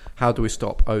like, how do we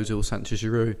stop Ozil, Sanchez,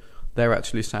 Giroud? They're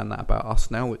actually saying that about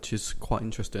us now, which is quite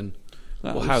interesting.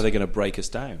 How are they going to break us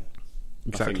down?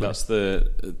 Exactly. I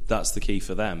think that's the key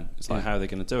for them. It's like how are they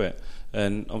going to do it?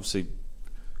 And obviously,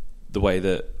 the way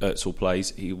that Özil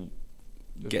plays, he'll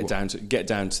get down to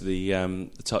the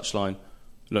touchline.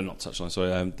 No, not touchline. Sorry,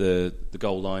 the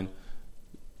goal line.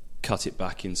 Cut it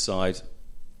back inside,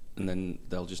 and then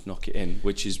they'll just knock it in,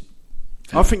 which is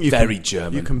very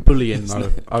German. You can bully him though,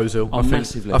 Ozil.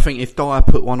 Massively. I think if Dyer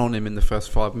put one on him in the first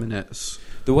 5 minutes.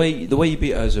 The way you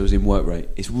beat Ozil is in work rate.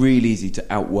 It's really easy to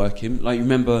outwork him. Like, you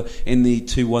remember in the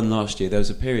 2-1 last year, there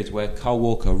was a period where Kyle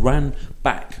Walker ran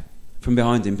back from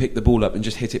behind him, picked the ball up and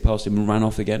just hit it past him and ran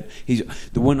off again.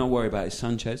 The one I worry about is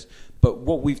Sanchez. But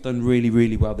what we've done really,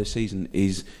 really well this season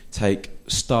is take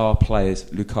star players,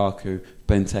 Lukaku,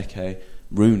 Benteke,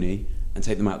 Rooney, and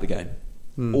take them out of the game.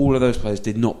 All of those players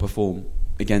did not perform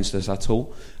against us at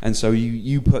all, and so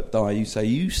you put Dyer, you say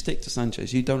you stick to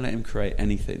Sanchez, you don't let him create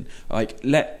anything. Like,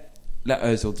 let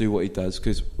Ozil do what he does,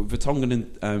 because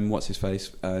Vertonghen and what's his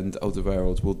face and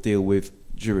Alderweireld will deal with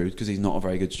Giroud because he's not a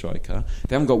very good striker.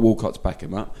 They haven't got Walcott to back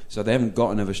him up, so they haven't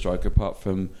got another striker apart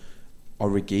from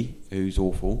Origi, who's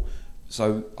awful.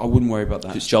 So I wouldn't worry about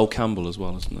that. It's Joel Campbell as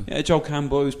well, isn't it? Yeah, Joel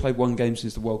Campbell, who's played 1 game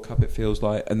since the World Cup, it feels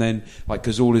like. And then, like,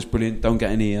 Cazorla's brilliant. Don't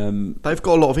get any... They've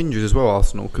got a lot of injuries as well,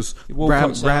 Arsenal, because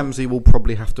Ramsey will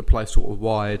probably have to play sort of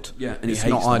wide. Yeah, and it's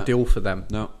not ideal for them.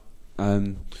 No.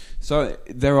 So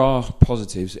there are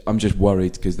positives. I'm just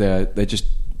worried because they're just...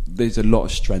 There's a lot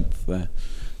of strength there.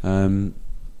 We're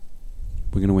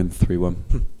going to win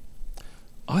 3-1.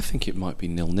 I think it might be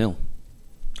 0-0.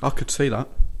 I could see that.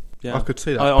 Yeah. I could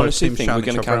see that. I honestly think we're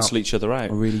going to cancel each other out.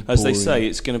 Really as they say,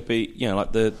 it's going to be,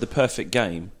 like the perfect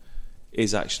game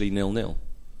is actually 0-0.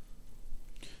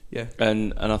 Yeah,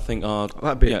 and I think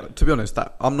that'd be, to be honest,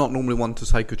 that I'm not normally one to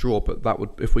take a draw, but that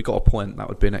would, if we got a point, that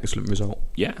would be an excellent result.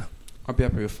 Yeah, I'd be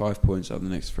happy with 5 points out of the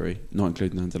next 3, not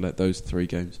including Anderlecht. Those 3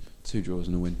 games, 2 draws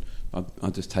and a win.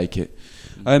 I'd just take it.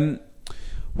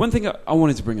 One thing I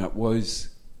wanted to bring up was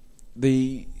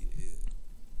the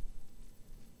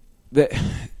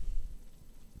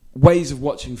ways of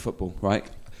watching football, right?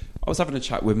 I was having a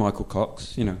chat with Michael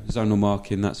Cox, zonal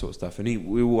marking, that sort of stuff, and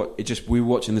we were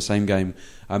watching the same game.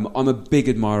 I'm a big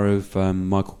admirer of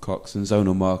Michael Cox and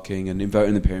zonal marking and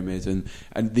inverting the pyramid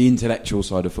and the intellectual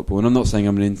side of football. And I'm not saying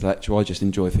I'm an intellectual; I just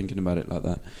enjoy thinking about it like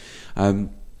that.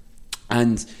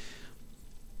 And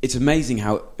it's amazing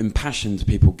how impassioned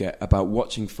people get about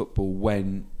watching football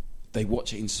when they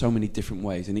watch it in so many different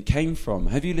ways. And it came from...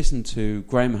 Have you listened to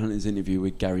Graham Hunter's interview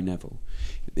with Gary Neville?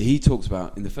 He talks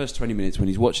about, in the first 20 minutes when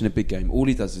he's watching a big game, all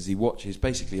he does is he watches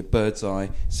basically a bird's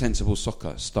eye, sensible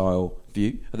soccer style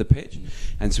view of the pitch,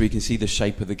 and so he can see the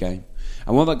shape of the game.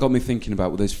 And what that got me thinking about,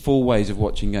 well, there's 4 ways of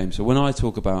watching games. So when I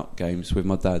talk about games with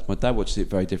my dad watches it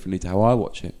very differently to how I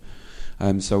watch it.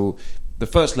 So the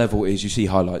first level is you see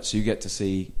highlights. So you get to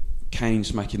see Kane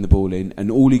smacking the ball in, and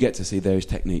all you get to see there is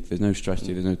technique. There's no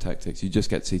strategy, there's no tactics. You just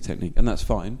get to see technique, and that's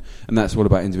fine. And that's all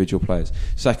about individual players.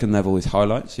 Second level is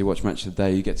highlights. You watch Match of the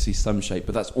Day, you get to see some shape,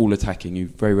 but that's all attacking. You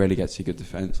very rarely get to see good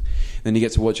defence. Then you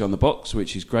get to watch it on the box,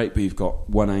 which is great, but you've got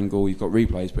one angle, you've got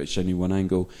replays, but it's generally one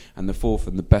angle. And the fourth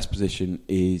and the best position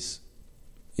is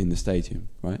in the stadium,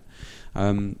 right?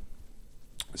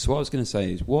 So what I was going to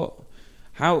say is,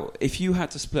 how, if you had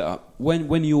to split up,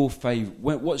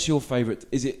 what's your favourite?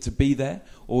 Is it to be there,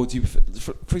 or do you,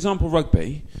 for example,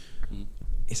 rugby?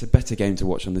 It's a better game to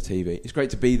watch on the TV. It's great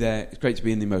to be there. It's great to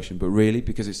be in the emotion, but really,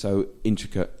 because it's so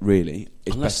intricate, really,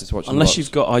 it's better to watch. Unless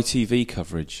you've got ITV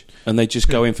coverage and they just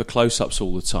go in for close-ups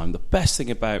all the time. The best thing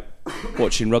about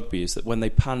watching rugby is that when they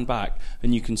pan back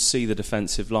and you can see the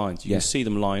defensive lines, you can see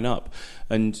them line up,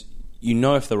 and you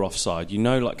know if they're offside. You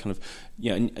know, like kind of,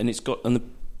 and it's got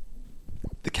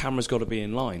the camera's got to be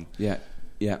in line. Yeah.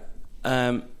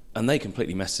 And they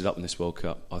completely messed it up in this World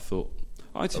Cup, I thought.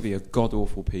 ITV are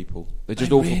god-awful people. They're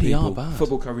just they awful really people. Are bad.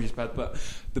 Football coverage is bad, but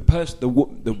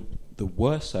the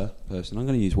worser person, I'm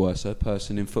going to use worser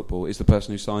person in football, is the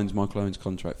person who signs Michael Owen's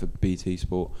contract for BT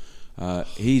Sport.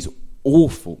 He's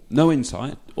awful. No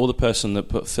insight. Or the person that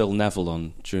put Phil Neville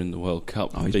on during the World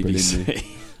Cup on BBC.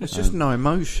 There's just no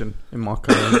emotion in my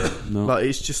career. No. Like,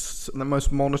 it's just the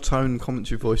most monotone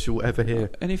commentary voice you'll ever hear.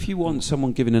 And if you want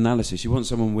someone giving analysis, you want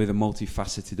someone with a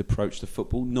multifaceted approach to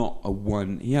football, not a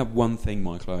one. He had one thing,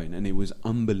 Michael Owen, and it was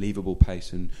unbelievable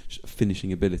pace and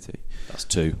finishing ability. That's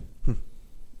two.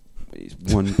 It's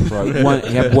one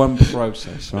he had one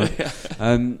process, right?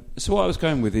 So what I was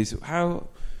going with is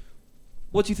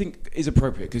what do you think is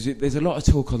appropriate? Because there's a lot of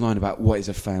talk online about what is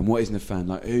a fan, what isn't a fan,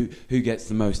 like who gets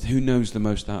the most, who knows the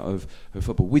most out of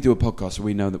football. We do a podcast, so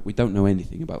we know that we don't know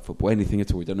anything about football, anything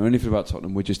at all. We don't know anything about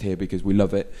Tottenham. We're just here because we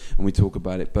love it and we talk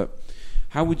about it. But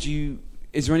how would you?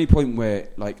 Is there any point where,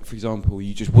 like, for example,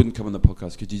 you just wouldn't come on the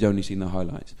podcast because you'd only seen the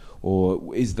highlights,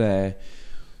 or is there?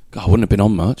 God, I wouldn't have been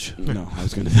on much. No, I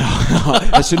was going to.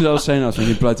 As soon as I was saying, I was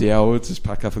thinking, bloody hell, we'll just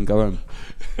pack up and go home.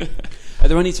 Are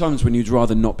there any times when you'd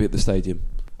rather not be at the stadium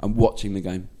and watching the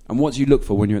game? And what do you look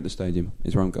for when you're at the stadium?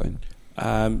 Is where I'm going.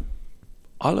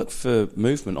 I look for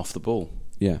movement off the ball.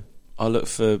 Yeah. I look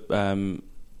for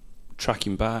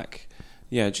tracking back.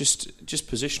 Yeah, just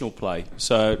positional play.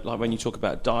 So, like when you talk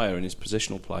about Dyer and his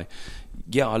positional play,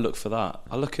 yeah, I look for that.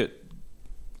 I look at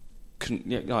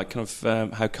how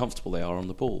comfortable they are on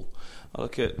the ball. I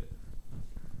look at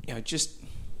just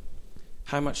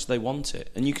how much they want it,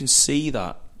 and you can see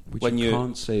that when you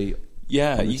can't see.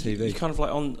 Yeah, on the TV. You kind of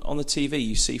like on the TV,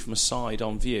 you see from a side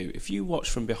on view. If you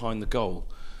watch from behind the goal,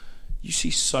 you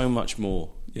see so much more.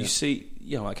 Yeah. You see,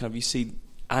 you see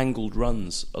angled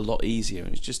runs a lot easier,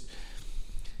 and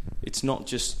it's not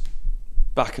just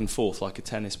back and forth like a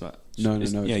tennis match. No,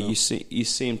 you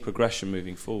see in progression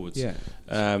moving forwards. Yeah.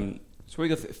 So we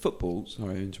got football.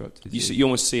 Sorry, I interrupted. You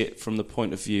almost see it from the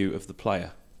point of view of the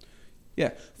player.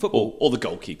 Yeah, football or the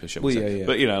goalkeeper, shall we say? Yeah.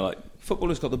 But football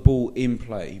has got the ball in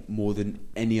play more than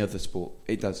any other sport.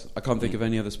 It does. I can't think of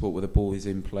any other sport where the ball is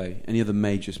in play. Any other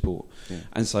major sport,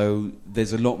 and so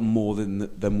there's a lot more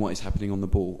than what is happening on the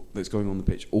ball that's going on the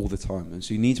pitch all the time. And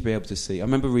so you need to be able to see. I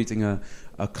remember reading a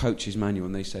coach's manual,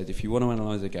 and they said if you want to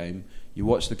analyse a game, you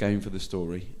watch the game for the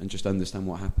story and just understand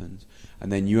what happens,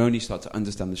 and then you only start to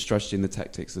understand the strategy and the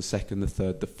tactics the second, the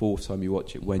third, the fourth time you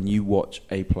watch it, when you watch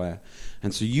a player.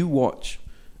 And so you watch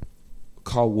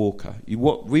Kyle Walker, you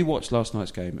rewatch last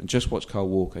night's game and just watch Kyle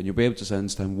Walker, and you'll be able to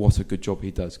understand what a good job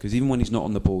he does, because even when he's not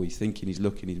on the ball, he's thinking, he's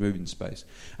looking, he's moving space.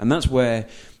 And that's where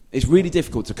it's really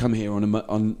difficult to come here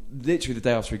on literally the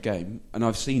day after a game, and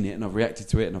I've seen it and I've reacted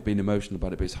to it and I've been emotional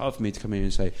about it, but it's hard for me to come here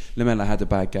and say Lamela had a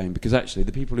bad game, because actually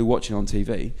the people who are watching on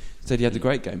TV said he had a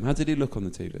great game. How did he look on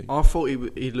the TV? I thought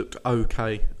he looked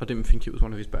okay. I didn't think it was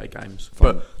one of his better games.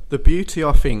 Fun. But the beauty,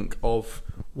 I think, of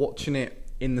watching it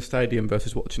in the stadium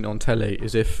versus watching it on telly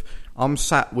is if I'm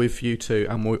sat with you two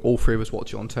and all three of us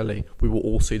watch it on telly, we will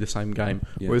all see the same game.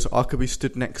 Yeah. Whereas I could be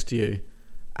stood next to you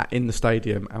in the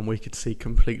stadium and we could see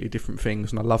completely different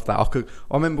things, and I love that.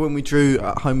 I remember when we drew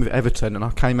at home with Everton and I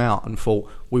came out and thought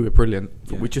we were brilliant,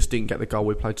 but we just didn't get the goal.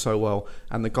 We played so well,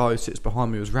 and the guy who sits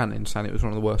behind me was ranting, saying it was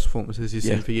one of the worst performances he's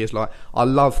seen for years. Like, I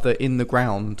love that in the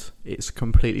ground it's a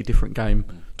completely different game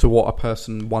to what a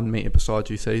person 1 metre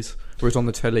beside you sees, whereas on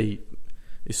the telly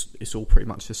it's all pretty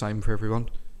much the same for everyone.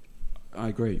 I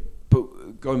agree.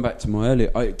 But going back to my earlier,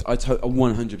 I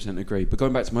 100% agree. But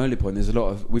going back to my earlier point,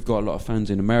 we've got a lot of fans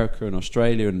in America and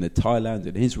Australia and Thailand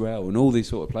and Israel and all these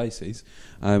sort of places.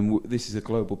 This is a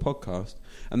global podcast,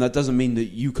 and that doesn't mean that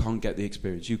you can't get the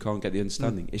experience, you can't get the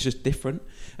understanding. It's just different.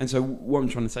 And so what I'm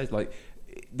trying to say is, like,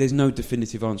 there's no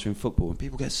definitive answer in football, and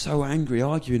people get so angry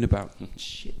arguing about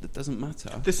shit that doesn't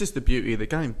matter. This is the beauty of the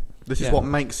game. This is what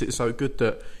makes it so good,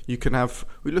 that you can have.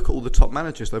 We look at all the top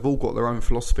managers; they've all got their own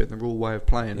philosophy and their all way of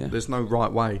playing. Yeah. There's no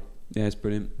right way. Yeah, it's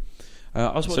brilliant.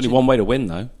 There's only one way to win,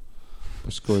 though: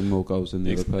 scoring more goals than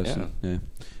the other person. Yeah.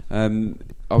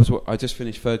 I just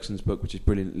finished Ferguson's book, which is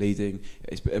brilliant. Leading,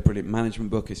 it's a brilliant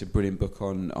management book. It's a brilliant book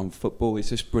on football. It's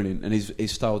just brilliant, and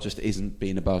his style just isn't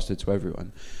being a bastard to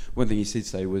everyone. One thing he did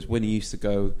say was when he used to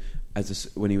go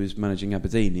when he was managing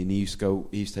Aberdeen, and he used to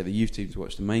take the youth team to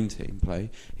watch the main team play.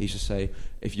 He used to say,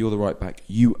 if you're the right back,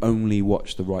 you only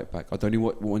watch the right back. I don't know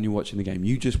when you're watching the game.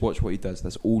 You just watch what he does.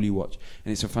 That's all you watch,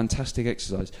 and it's a fantastic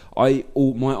exercise. My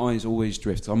eyes always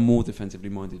drift. I'm more defensively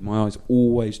minded. My eyes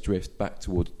always drift back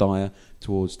towards Dyer,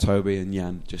 towards Toby and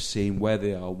Jan, just seeing where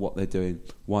they are, what they're doing,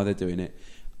 why they're doing it.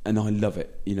 And I love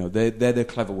it. You know, they're the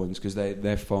clever ones, because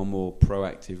they're far more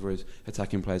proactive, whereas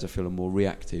attacking players, I feel, are more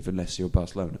reactive, unless you're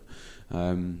Barcelona.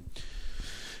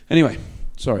 Anyway,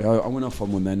 sorry, I went off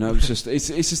on one there. No, it's just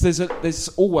there's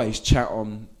always chat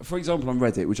on. For example, on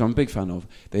Reddit, which I'm a big fan of,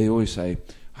 they always say,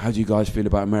 how do you guys feel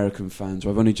about American fans? Or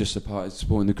I've only just started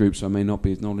supporting the group, so I may not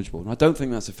be as knowledgeable. And I don't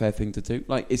think that's a fair thing to do.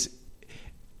 Like,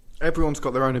 everyone's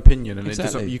got their own opinion, and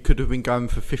exactly. you could have been going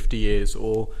for 50 years,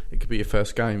 or it could be your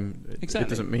first game. Exactly. It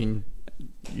doesn't mean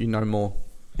you know more.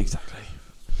 Exactly.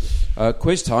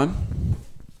 Quiz time.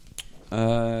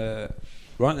 Right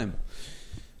then.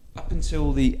 Up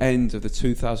until the end of the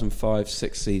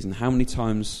 2005-06 season, how many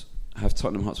times have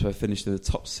Tottenham Hotspur finished in the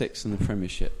top 6 in the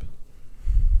Premiership?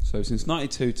 So since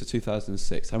 92 to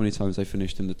 2006, how many times they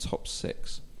finished in the top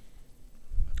 6?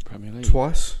 Premier League.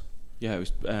 Twice. Yeah, it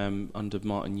was under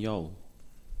Martin Jol.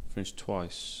 Finished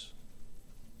twice.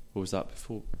 Or was that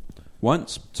before?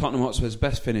 Once. Tottenham Hotspur's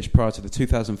best finish prior to the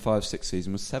 2005-06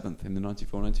 season was 7th in the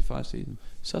 94-95 season.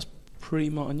 So that's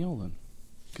pre-Martin Jol then?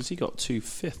 Because he got 2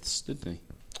 5ths, didn't he?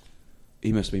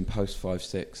 He must have been post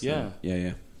 5-6. Yeah.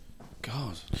 Yeah.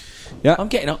 God. Yeah. I'm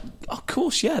getting up. Of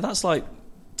course, yeah, that's like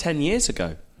 10 years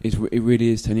ago. It really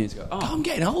is 10 years ago. Oh, I'm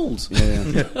getting old.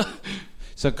 Yeah.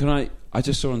 So I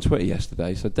just saw on Twitter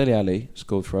yesterday, so Dele Alli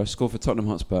scored for Tottenham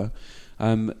Hotspur.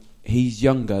 He's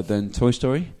younger than Toy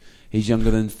Story. He's younger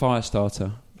than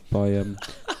Firestarter by... and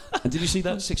did you see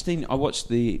that? 16. I watched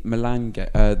the Milan,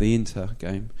 the Inter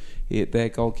game. Their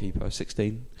goalkeeper,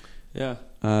 16. Yeah.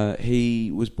 He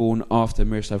was born after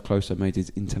Miroslav Klose made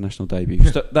his international debut.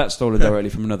 That's stolen directly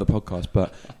from another podcast,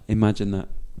 but imagine that.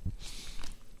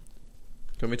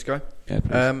 Do you want me to go? Yeah,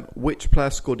 please. Which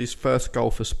player scored his first goal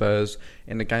for Spurs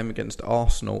in the game against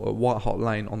Arsenal at White Hart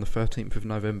Lane on the 13th of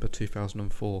November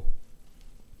 2004?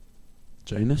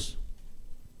 Janus?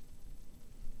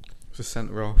 It was a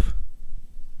centre-half.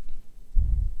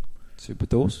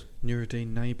 Superdors?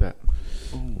 Nuruddin Nabat.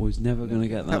 Oh, he's never going to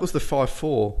get that. That was the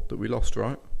 5-4 that we lost,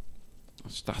 right?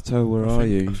 Stato, where are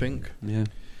you? I think. Yeah.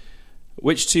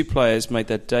 Which 2 players made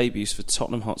their debuts for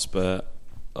Tottenham Hotspur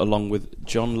along with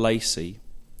John Lacey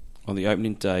on the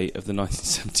opening day of the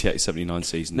 1978-79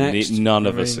 season? Next. None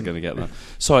of us are going to get that.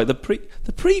 Sorry, the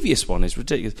previous one is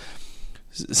ridiculous.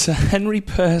 Sir Henry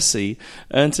Percy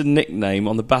earned a nickname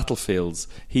on the battlefields.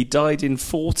 He died in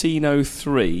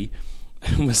 1403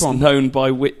 and was known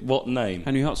by what name?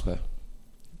 Henry Hotspur.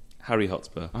 Harry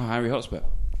Hotspur. Oh, Harry Hotspur.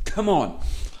 Come on.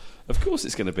 Of course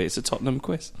it's going to be. It's a Tottenham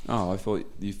quiz. Oh, I thought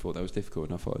you thought that was difficult,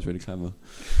 and I thought it was really clever.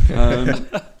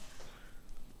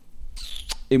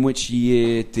 In which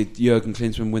year did Jurgen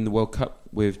Klinsmann win the World Cup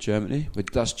with Germany,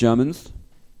 with Das Germans?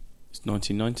 It's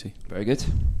 1990. Very good.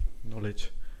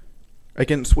 Knowledge.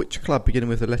 Against which club, beginning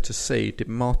with the letter C, did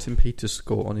Martin Peters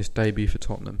score on his debut for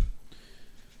Tottenham?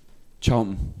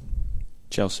 Charlton.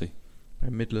 Chelsea. A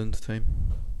Midland team.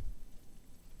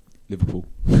 Liverpool.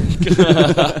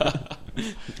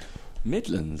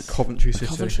 Midlands. Coventry City.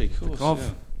 Coventry, of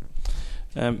course.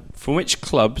 Yeah. From which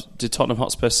club did Tottenham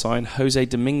Hotspur sign Jose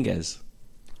Dominguez?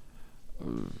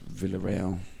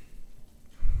 Villarreal.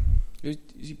 Is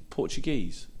he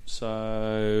Portuguese?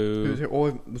 So Who was it?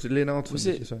 Or was it Leonardo? Was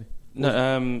did it? you say?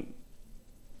 No,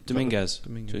 Dominguez.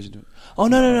 Dominguez. Oh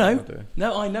no!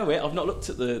 No, I know it. I've not looked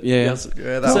at the answer.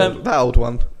 Yeah, that old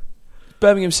one.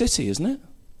 Birmingham City, isn't it?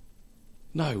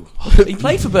 No, he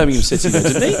played for Birmingham City, though,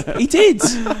 didn't he? He did.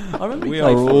 I remember. We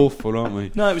are awful, aren't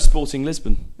we? No, it was Sporting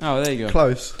Lisbon. Oh, there you go.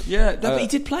 Close. Yeah, but he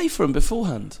did play for him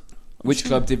beforehand. Which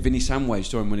club did Vinnie Samway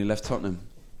join when he left Tottenham?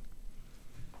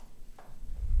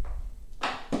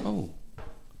 Oh,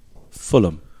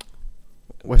 Fulham.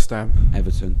 West Ham.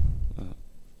 Everton.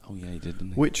 Oh yeah, he did,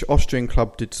 didn't he? Which Austrian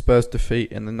club did Spurs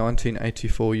defeat in the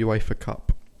 1984 UEFA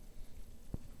Cup?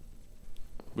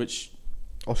 Which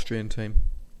Austrian team.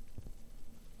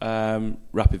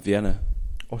 Rapid Vienna.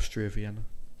 Austria Vienna.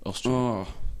 Austria. Oh,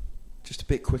 just a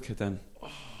bit quicker then.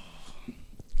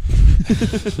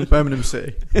 Birmingham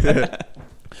City.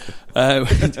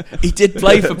 He did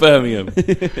play for Birmingham.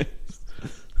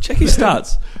 Check his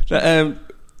stats.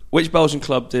 Which Belgian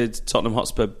club did Tottenham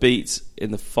Hotspur beat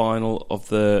in the final of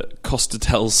the Costa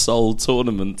del Sol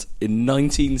tournament in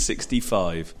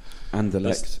 1965?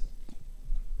 Anderlecht.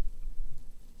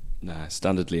 Nah,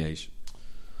 Standard Liège.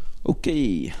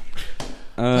 Okay.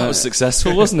 That was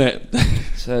successful, wasn't it?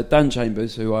 So Dan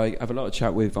Chambers, who I have a lot of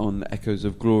chat with on Echoes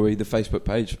of Glory, the Facebook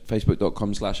page,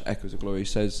 facebook.com/Echoes of Glory,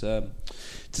 says,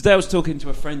 today I was talking to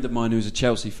a friend of mine who's a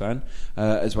Chelsea fan,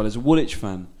 as well as a Woolwich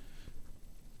fan.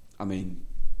 I mean...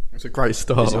 It's a great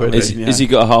start, Is he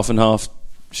got a half and half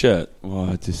shirt?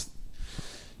 Well,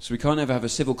 So we can't ever have a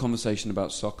civil conversation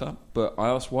about soccer, but I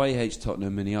asked why he hates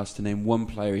Tottenham, and he asked to name one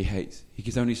player he hates. He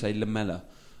could only say Lamela,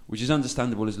 which is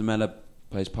understandable as Lamela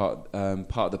plays part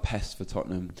of the pest for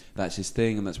Tottenham. That's his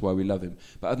thing, and that's why we love him.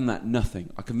 But other than that,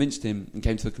 nothing. I convinced him and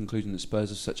came to the conclusion that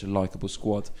Spurs are such a likeable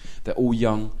squad. They're all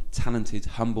young, talented,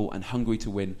 humble and hungry to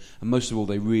win, and most of all,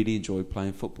 they really enjoy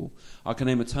playing football. I can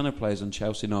name a ton of players on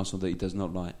Chelsea and Arsenal that he does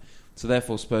not like. So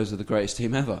therefore, Spurs are the greatest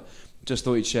team ever. Just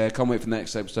thought he'd share. Can't wait for the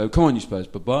next episode. Come on, you Spurs.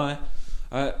 Bye-bye.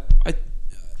 I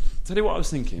tell you what I was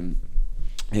thinking.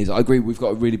 I agree, we've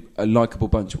got a likeable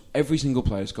bunch. Every single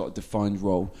player's got a defined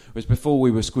role. Whereas before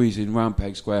we were squeezing round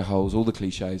pegs, square holes, all the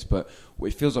cliches, but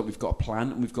it feels like we've got a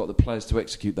plan and we've got the players to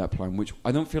execute that plan, which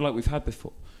I don't feel like we've had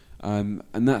before. And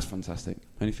that's fantastic.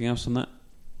 Anything else on that?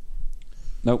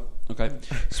 Nope. Okay.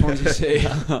 Swansea City.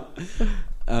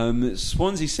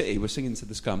 Swansea City, we're singing to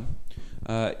the scum.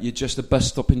 You're just a bus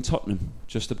stop in Tottenham.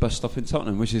 Just a bus stop in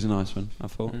Tottenham, which is a nice one, I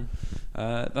thought.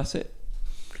 That's it.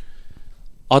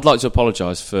 I'd like to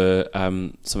apologise for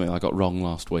something I got wrong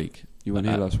last week. You weren't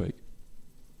here last week?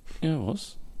 Yeah, I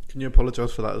was. Can you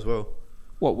apologise for that as well?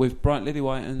 What, with Bright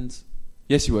Lillywhite and...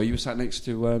 Yes, you were. You were sat next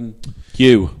to...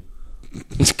 You.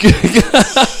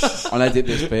 I'll edit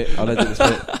this bit.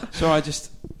 So I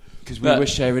just... Because we were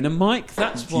sharing a mic,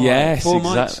 that's why. Yes, 4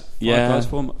 exactly. mics. 5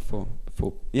 guys,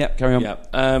 4. Yep, carry on.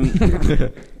 Yep.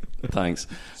 Thanks.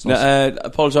 No,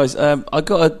 apologise. I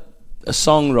got a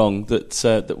song wrong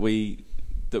that we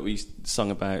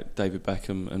sung about David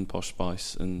Beckham and Posh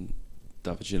Spice and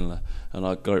David Ginola, and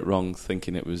I got it wrong,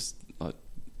 thinking it was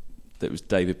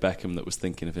David Beckham that was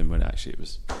thinking of him when actually it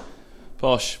was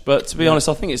Posh. But to be honest,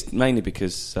 I think it's mainly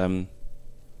because I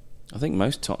think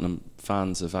most Tottenham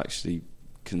fans have actually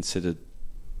considered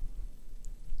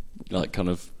like kind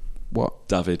of what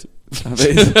David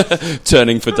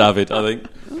turning for David. I think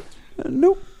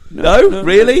nope. No,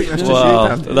 really?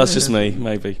 Well, that's just me,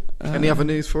 maybe. Any other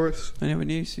news for us? Any other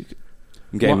news?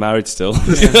 I'm getting married still.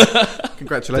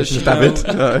 Congratulations, David.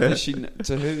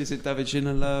 To who? Is it David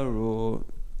Ginola, or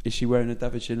is she wearing a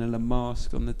David Ginola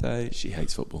mask on the day? She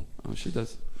hates football. Oh, she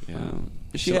does? Yeah.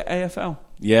 Is she at AFL?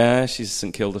 Yeah, she's a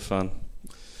St Kilda fan.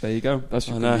 There you go. That's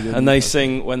I know. And they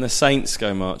sing When the Saints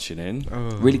Go Marching In.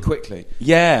 Oh. Really quickly.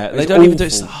 Yeah, it's they don't awful. even do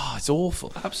it. It's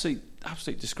awful.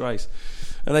 Absolute disgrace.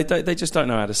 And they just don't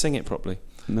know how to sing it properly.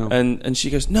 No. And she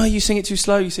goes, no, you sing it too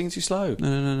slow. You sing it too slow.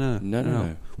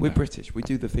 No. We're British. We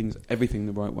do everything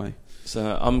the right way.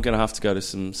 So I'm going to have to go to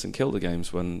some St Kilda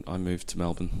games when I move to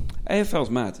Melbourne. AFL's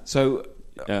mad. So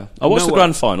yeah, I watched the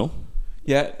grand final.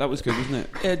 Yeah, that was good, wasn't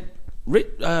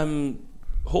it?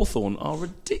 Hawthorn are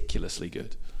ridiculously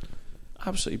good.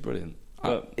 Absolutely brilliant.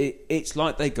 It's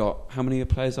like they got, how many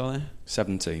players are there?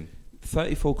 17.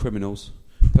 34 criminals.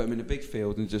 Put them in a big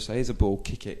field and just say, here's a ball,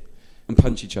 kick it, and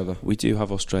punch each other. We do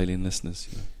have Australian listeners.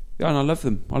 Yeah, and I love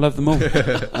them. I love them all.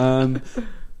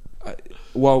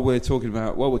 While we're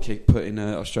putting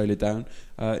Australia down,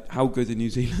 how good are New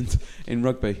Zealand in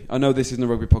rugby? I know this isn't a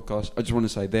rugby podcast. I just want to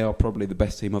say they are probably the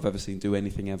best team I've ever seen do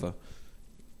anything ever.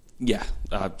 Yeah,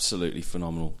 absolutely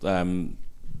phenomenal.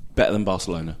 Better than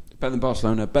Barcelona. Better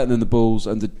than the Bulls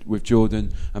with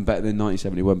Jordan, and better than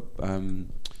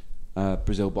 1971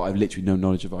 Brazil. But I've literally no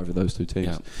knowledge of either of those two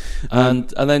teams. Yeah.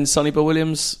 And then Sonny Bill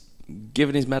Williams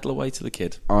giving his medal away to the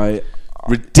kid.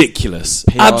 Ridiculous.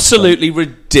 Absolutely stunt.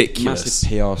 Ridiculous. Massive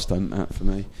PR stunt that for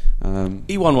me.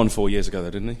 He won one 4 years ago though,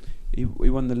 didn't he? He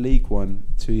won the league one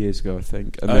 2 years ago, I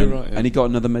think. And right. Yeah. And he got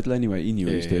another medal anyway. He knew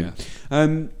what he was doing.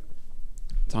 Yeah.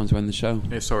 Time to end the show.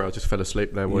 Yeah, sorry, I just fell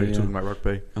asleep there while you were talking about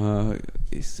rugby.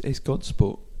 It's God's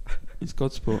sport. It's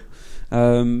God's sport.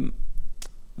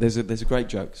 There's a great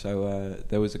joke. So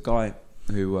there was a guy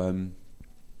who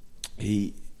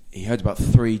he heard about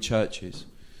 3 churches.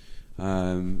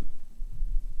 One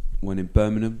in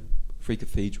Birmingham, 3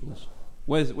 cathedrals.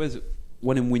 Where's it?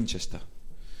 One in Winchester,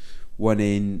 one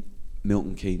in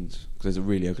Milton Keynes, because there's a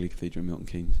really ugly cathedral in Milton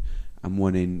Keynes, and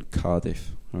one in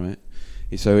Cardiff. All right.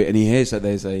 So he hears that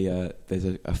there's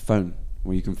a phone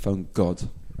where you can phone God,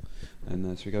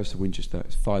 and so he goes to Winchester.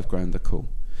 It's $5,000 a call,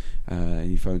 and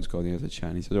he phones God. And he has a chat.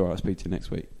 And he says, "All right, I'll speak to you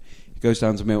next week." He goes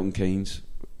down to Milton Keynes,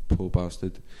 poor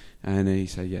bastard, and he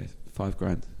said, "Yeah,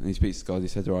 $5,000." And he speaks to God. He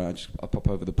said, "All right, I'll pop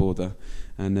over the border,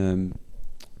 and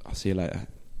I'll see you later."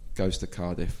 Goes to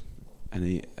Cardiff, and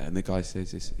the guy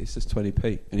says, "It's just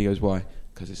 20p." And he goes, "Why?"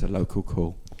 "Because it's a local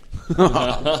call."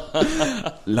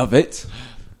 Love it.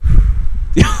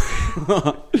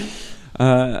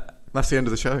 That's the end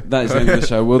of the show. That is the end of the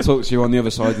show. We'll talk to you on the other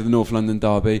side of the North London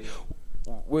derby.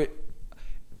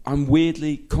 I'm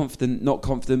weirdly confident, not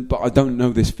confident, but I don't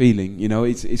know this feeling. You know,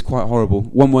 it's quite horrible.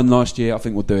 1-1 last year. I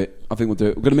think we'll do it. We're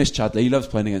going to miss Chadley. He loves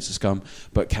playing against the scum,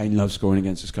 but Kane loves scoring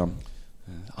against the scum.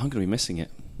 I'm going to be missing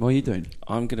it. What are you doing?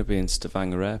 I'm going to be in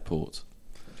Stavanger Airport.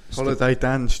 Holiday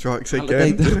Dan strikes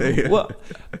again. What?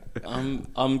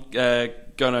 I'm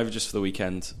going over just for the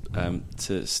weekend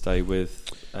to stay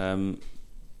with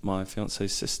my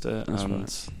fiance's sister and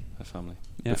her family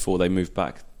before they move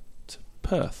back to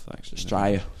Perth.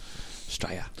 Actually,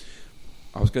 Australia.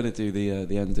 I was going to do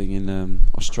the ending in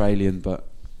Australian, but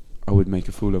I would make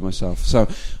a fool of myself. So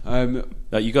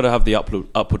you got to have the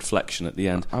upward flexion at the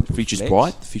end. Future's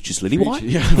bright. The future's lily white.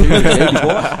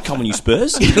 Come on, you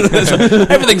Spurs.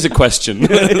 Everything's a question.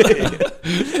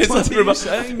 It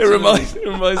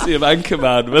reminds me of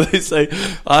Anchorman, where they say,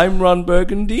 "I'm Ron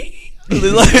Burgundy."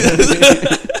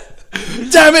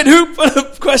 Damn it! Who put a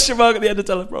question mark at the end of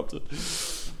teleprompter?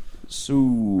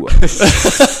 So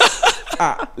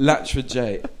at Latchford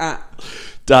J at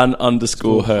Dan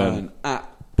 _Hearn at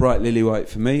Bright Lily White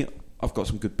for me. I've got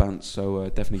some good bants, so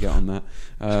definitely get on that.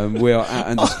 We are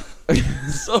at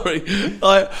sorry,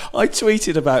 I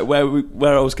tweeted about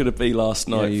where I was going to be last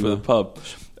night for the pub,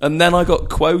 and then I got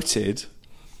quoted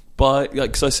by,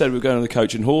 because I said we were going on the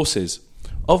Coach and Horses.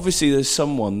 Obviously, there's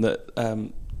someone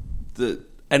that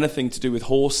anything to do with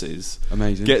horses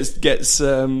gets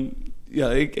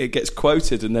it gets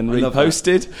quoted and then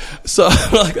reposted. So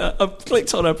I've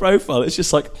clicked on her profile. It's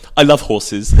just like, I love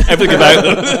horses. Everything about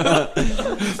them.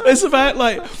 It's about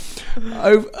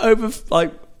over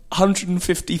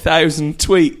 150,000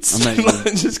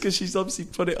 tweets. Just because she's obviously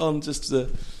put it on just as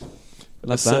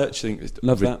a search thing.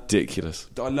 Love ridiculous.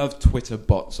 I love Twitter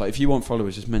bots. Like, if you want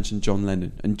followers, just mention John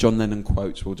Lennon, and John Lennon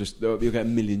quotes will you'll get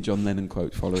 1 million John Lennon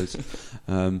quote followers.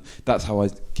 That's how I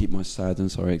keep my sad and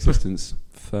sorry existence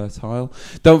fertile.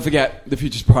 Don't forget, the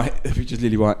future's bright, the future's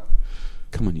lily white.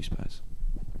 Come on, you Spurs.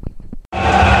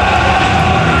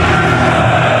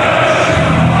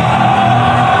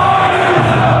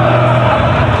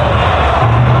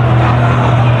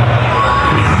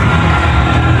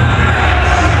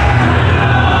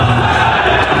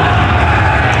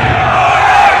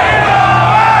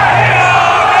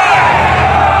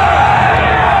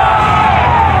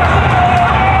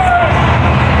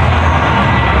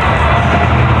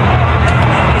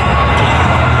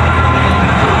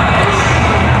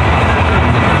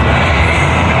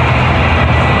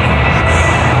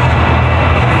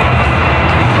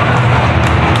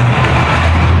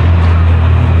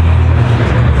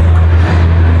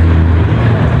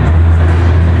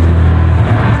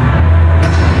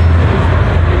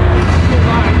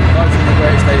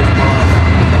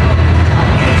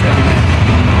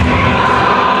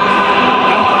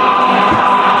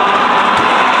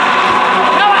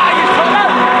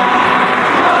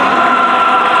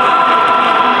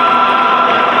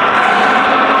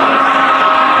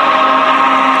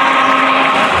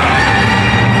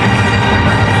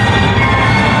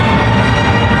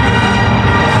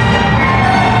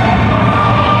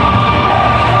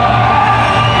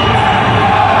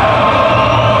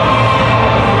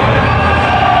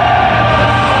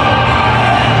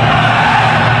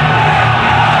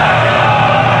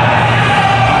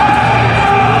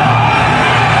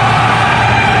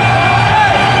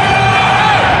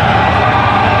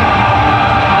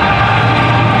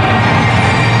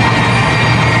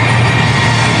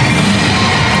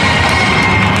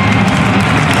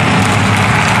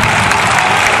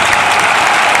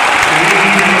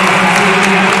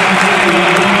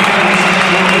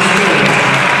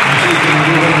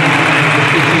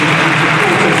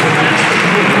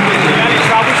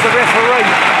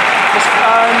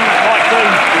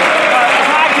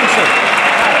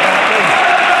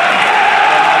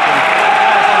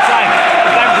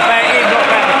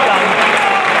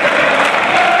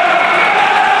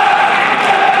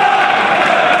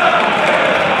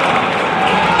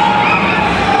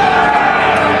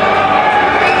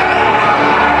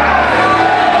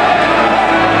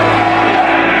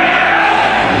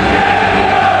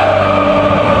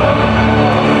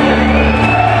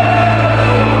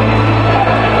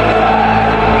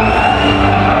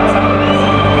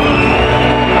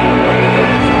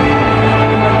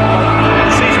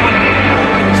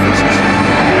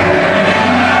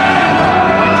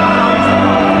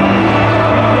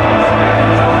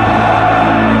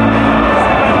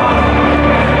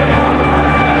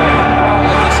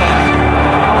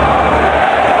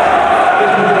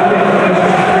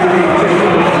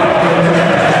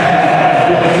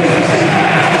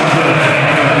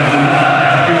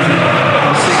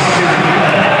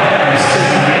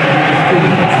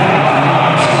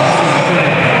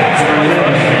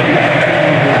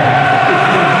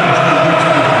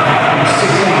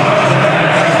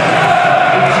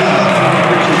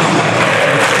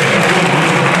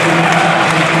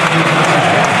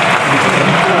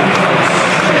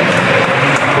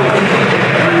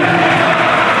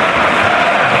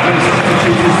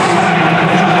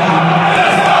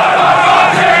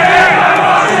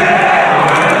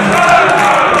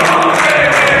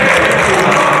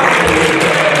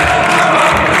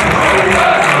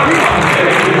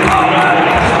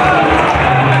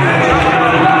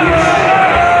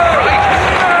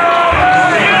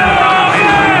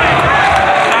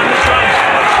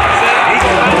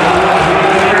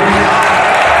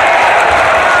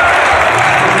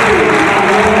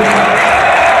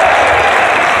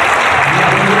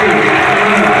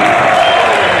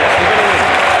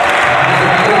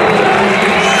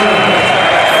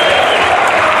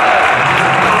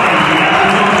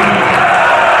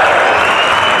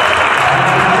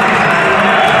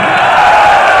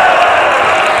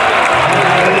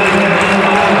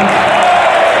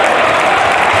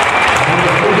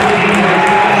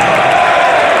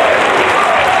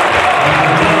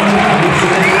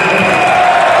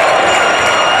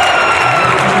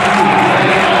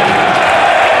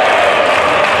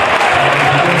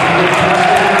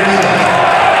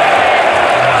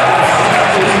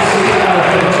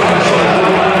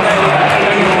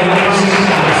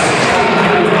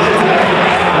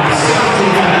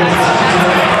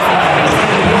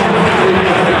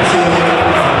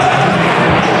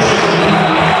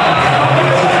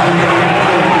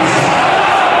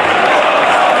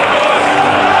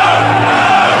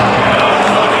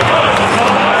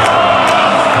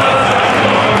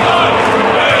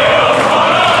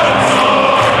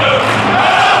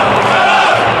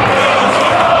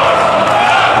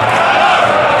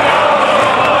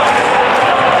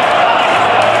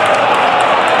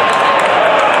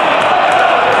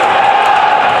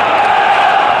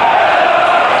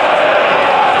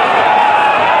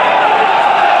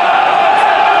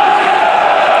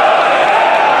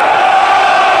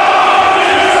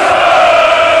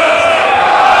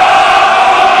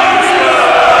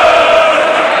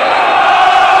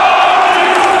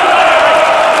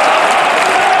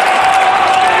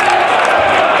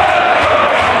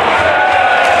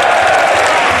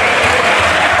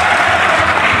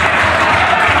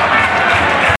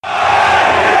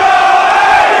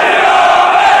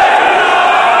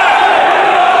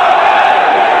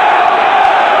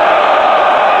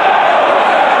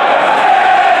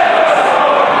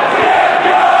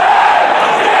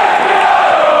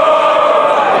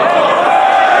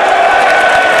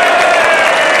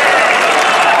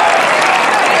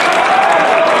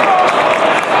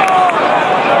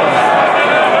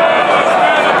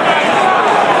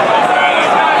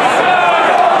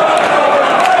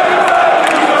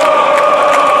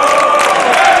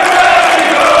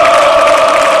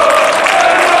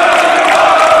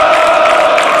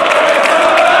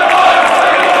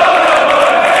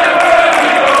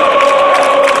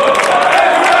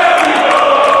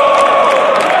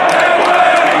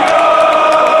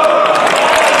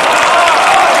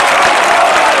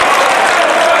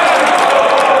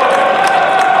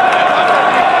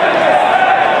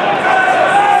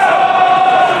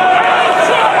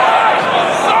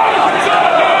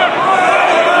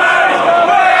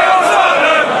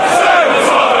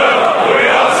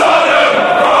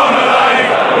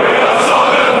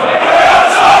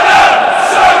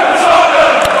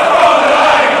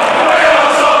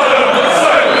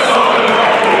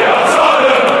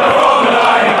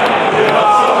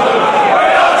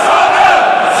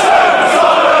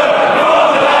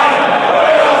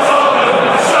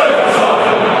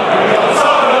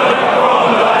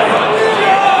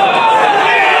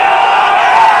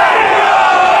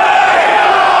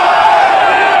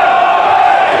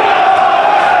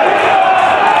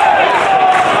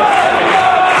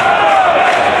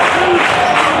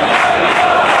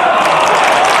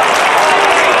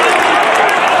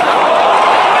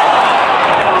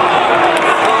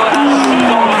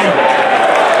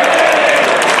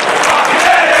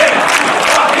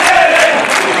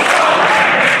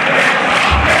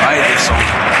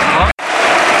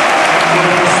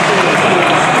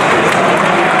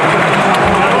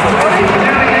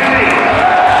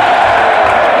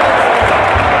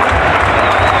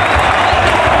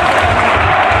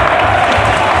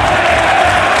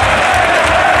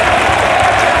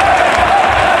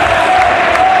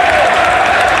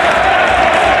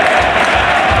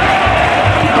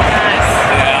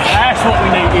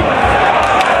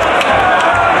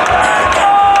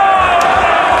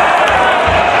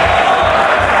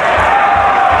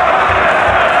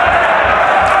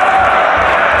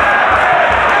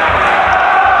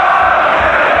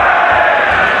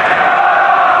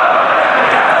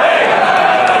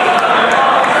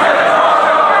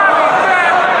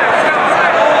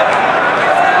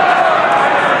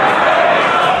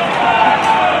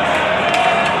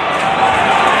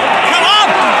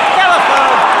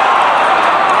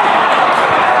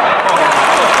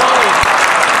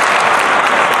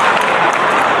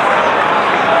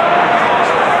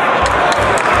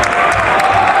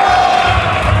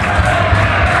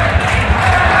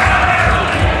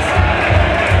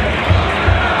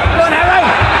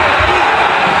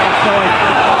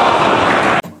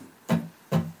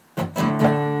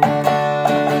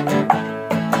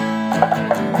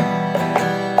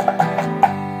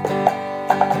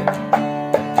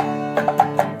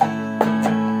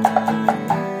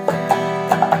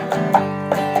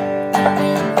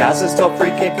 England's top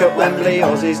free kick at Wembley.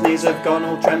 Aussie's knees have gone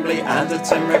all trembly.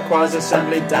 Anderton requires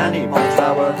assembly. Danny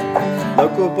Monflower.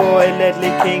 Local boy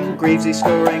Ledley King. Greavesy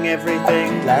scoring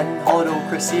everything. Glenn Hoddle,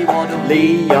 Chrissy Waddle,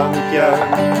 Lee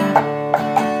Young-Pyo.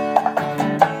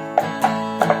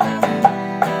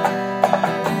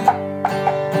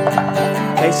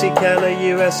 Casey Keller,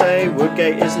 USA.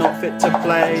 Woodgate is not fit to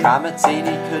play.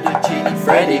 Tramezzini, Cudicini,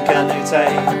 Freddie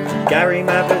Canute. Gary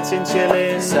Mabbott in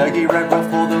Chillin. Sergei Rebrov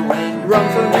for the win. Run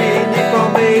for me, Nick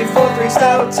Bombay, 4-3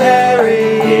 Stout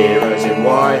Terry. Heroes in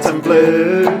white and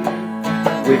blue.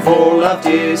 We've all loved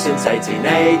you since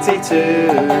 1882.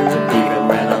 Even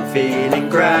when I'm feeling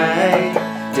grey,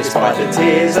 despite the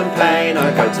tears and pain,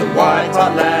 I go to White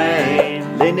Hart Lane.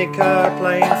 Lineker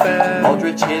playing fair.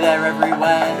 Aldrich here, there,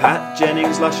 everywhere. Pat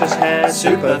Jennings, luscious hair.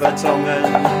 Super Vertonghen.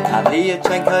 And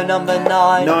Liachenko, number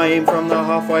 9. Naeem from the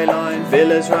halfway line.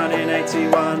 Villa's running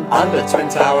 81. Under Twin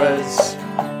Towers.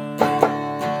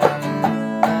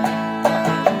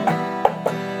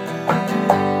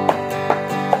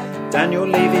 Daniel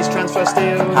Levy's transfer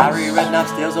steals. Harry Redknapp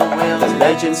steals on wheels. The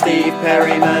legend Steve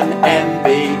Perryman,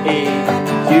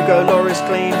 MBE. Hugo Lloris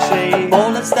clean sheet.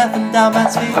 Ball and Stefan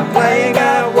Dalmaty. Playing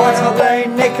out White Hart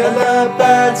Lane, Nicola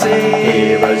Bertie.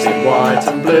 Heroes in white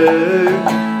and blue.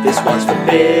 This one's for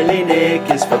Billy Nick.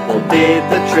 His football did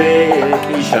the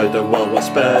trick. He showed the world what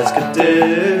Spurs could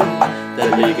do.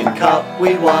 The League and Cup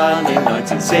we won in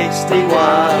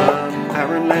 1961.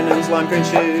 Aaron Lennon's lime green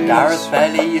shoes. Gareth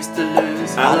Bailey used to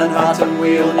lose. Alan Hutton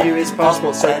Wheel knew his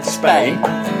passport said Spain.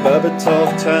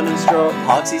 Berbatov, Turn and Strop.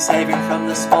 Parksy saving from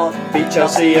the spot. Beat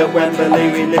Chelsea at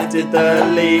Wembley, we lifted the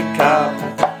League Cup.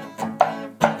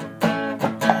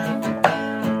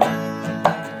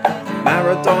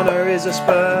 Maradona is a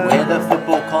Spur. We're the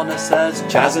football connoisseurs.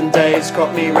 Chaz and Dave's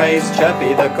Cockney raised.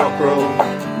 Chirpy the cockerel.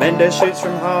 Mendes shoots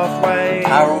from halfway.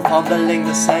 Carroll fumbling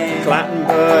the save.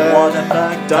 Clattenburg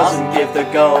Waterberg doesn't give the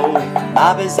goal.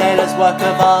 Abizela's work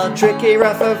of art. Tricky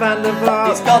Rafa van der Vaart.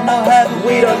 He's got no hair, but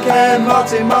We don't care.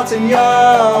 Martin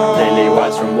Young. Lily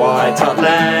White's from White Hart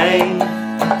Lane.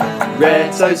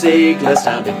 Reto Ziegler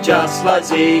sounded just like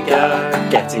Ziegler.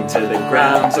 Getting to the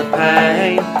grounds of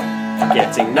pain.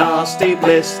 Getting nasty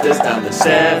blisters down the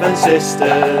Seven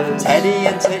Sisters. Teddy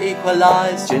in to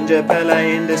equalise. Ginger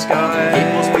Pele in disguise.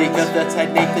 People speak of the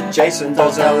technique that Jason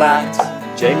Dozell act.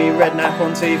 Jamie Redknapp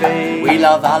on TV. we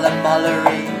love Alan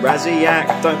Mullery.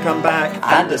 Raziak, don't come back.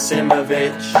 And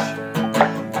Asimovic.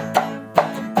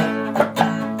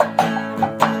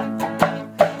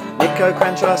 Nico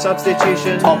Cranshaw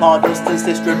substitution. Tom Hiddleston's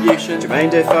distribution. Jermaine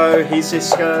Defoe, he's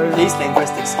Cisco. These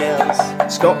linguistic skills.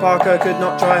 Scott Parker could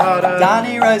not try harder.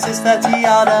 Danny Rose's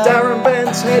 30-yarder. Darren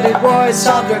Bent's headed wide.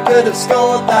 Sandra could have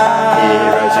scored that.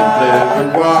 Heroes in blue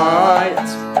and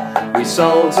white. We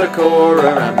sold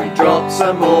Zakora and we dropped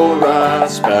Zamora.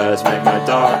 Spurs make my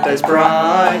dark days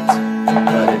bright.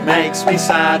 But it makes me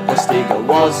sad, Postiga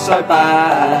was so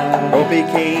bad. Robbie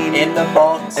Keane In the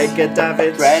box. Edgar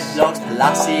Davids, Dreadlocks,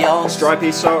 Palacios.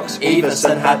 Stripy Socks,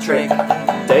 Everson hat-trick.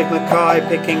 Dave Mackay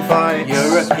picking fights.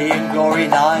 European glory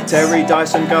nights. Terry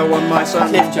Dyson, go on my son.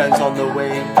 Cliff Jones on the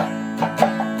wing.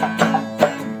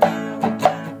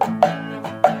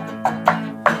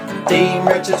 Dean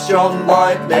Richards, John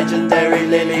White, legendary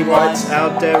Lily Whites,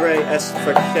 Aldere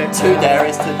Esfrakek, Two there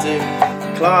is to do.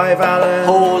 Clive Allen,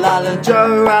 Paul Allen.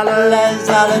 Joe Allen, Les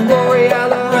Allen. Rory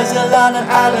Allen, Russell Allen.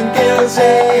 Alan Gilsey,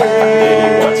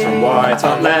 Lily Whites from White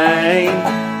Hart Lane,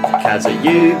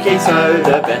 Kazuyuki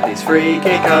Toda, Bentley's free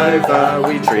kick over.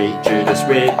 We treat Judas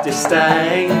with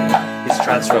disdain. His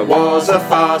transfer was a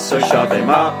farce, so shove him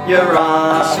up your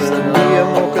arse. And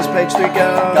Liam Walker's page to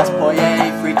go. Gus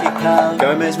Poirier, free kick curve.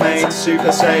 Gomez made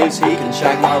super saves, he can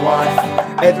shag my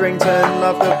wife. Etherington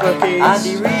loved the bookies.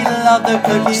 Andy Reid loved the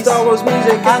cookies. Star Wars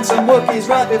music and some Wookiees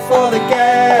right before the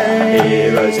game.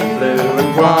 Heroes in blue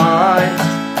and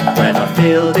white. When I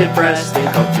feel depressed in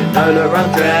Cochinola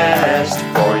undressed.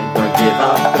 Point won't give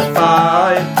up the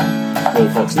fight.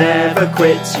 Wolfox never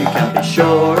quits, you can be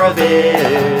sure of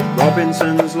it.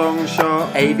 Robinson's long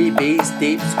shot. AVB's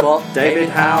deep squat. David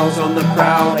Howe's on the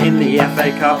prowl in the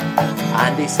FA Cup.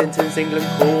 Andy Sinton's England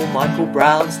call. Michael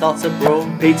Brown starts a brawl.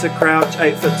 Peter Crouch,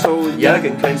 8 foot tall.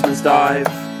 Jurgen Klinsmann's dive.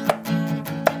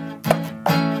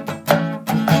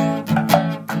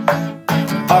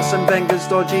 Arsene Wenger's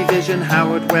dodgy vision.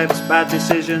 Howard Webb's bad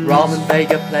decisions. Ramen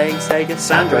Vega playing Sega.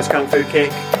 Sandro's kung fu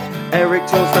kick. Eric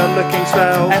Torsdale looking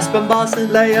swell. Espen Barson.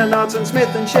 Leonards and Smith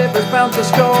and Shivers bound to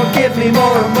score. Give me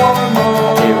more and more and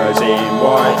more. Heroes in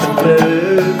white and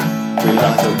blue. We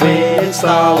like to win in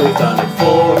style. We've done it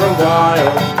for a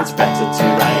while. It's better to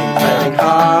aim very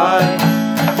high.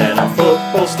 Then our football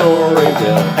football story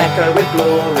will echo with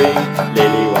glory.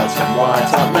 Lily White and White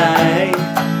Hart Lane.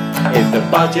 If the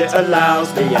budget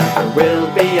allows, the anchor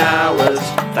will be ours.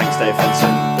 Thanks Dave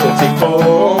Henson,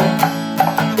 44.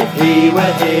 If he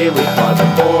were here, we'd buy the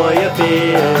boy a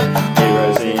beer.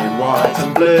 Heroes in white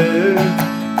and blue.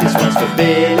 This one's for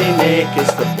Billy Nick,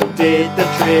 his football did the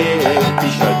trick. He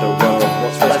showed the world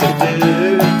what's supposed to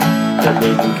do. The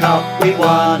League Cup we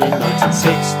won in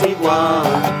 1961.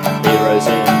 Heroes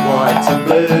in white and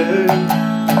blue.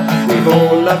 We've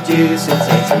all loved you since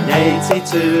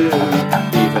 1882.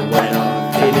 Even when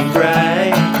I'm feeling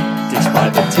grey,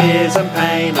 despite the tears and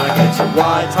pain, I go to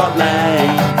White Hart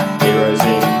Lane. Heroes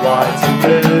in white and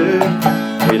blue.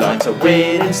 We like to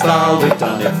win in style, we've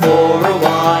done it for a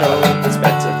while. It's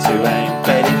better to aim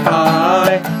betting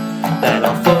high, then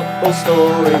our football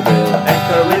story will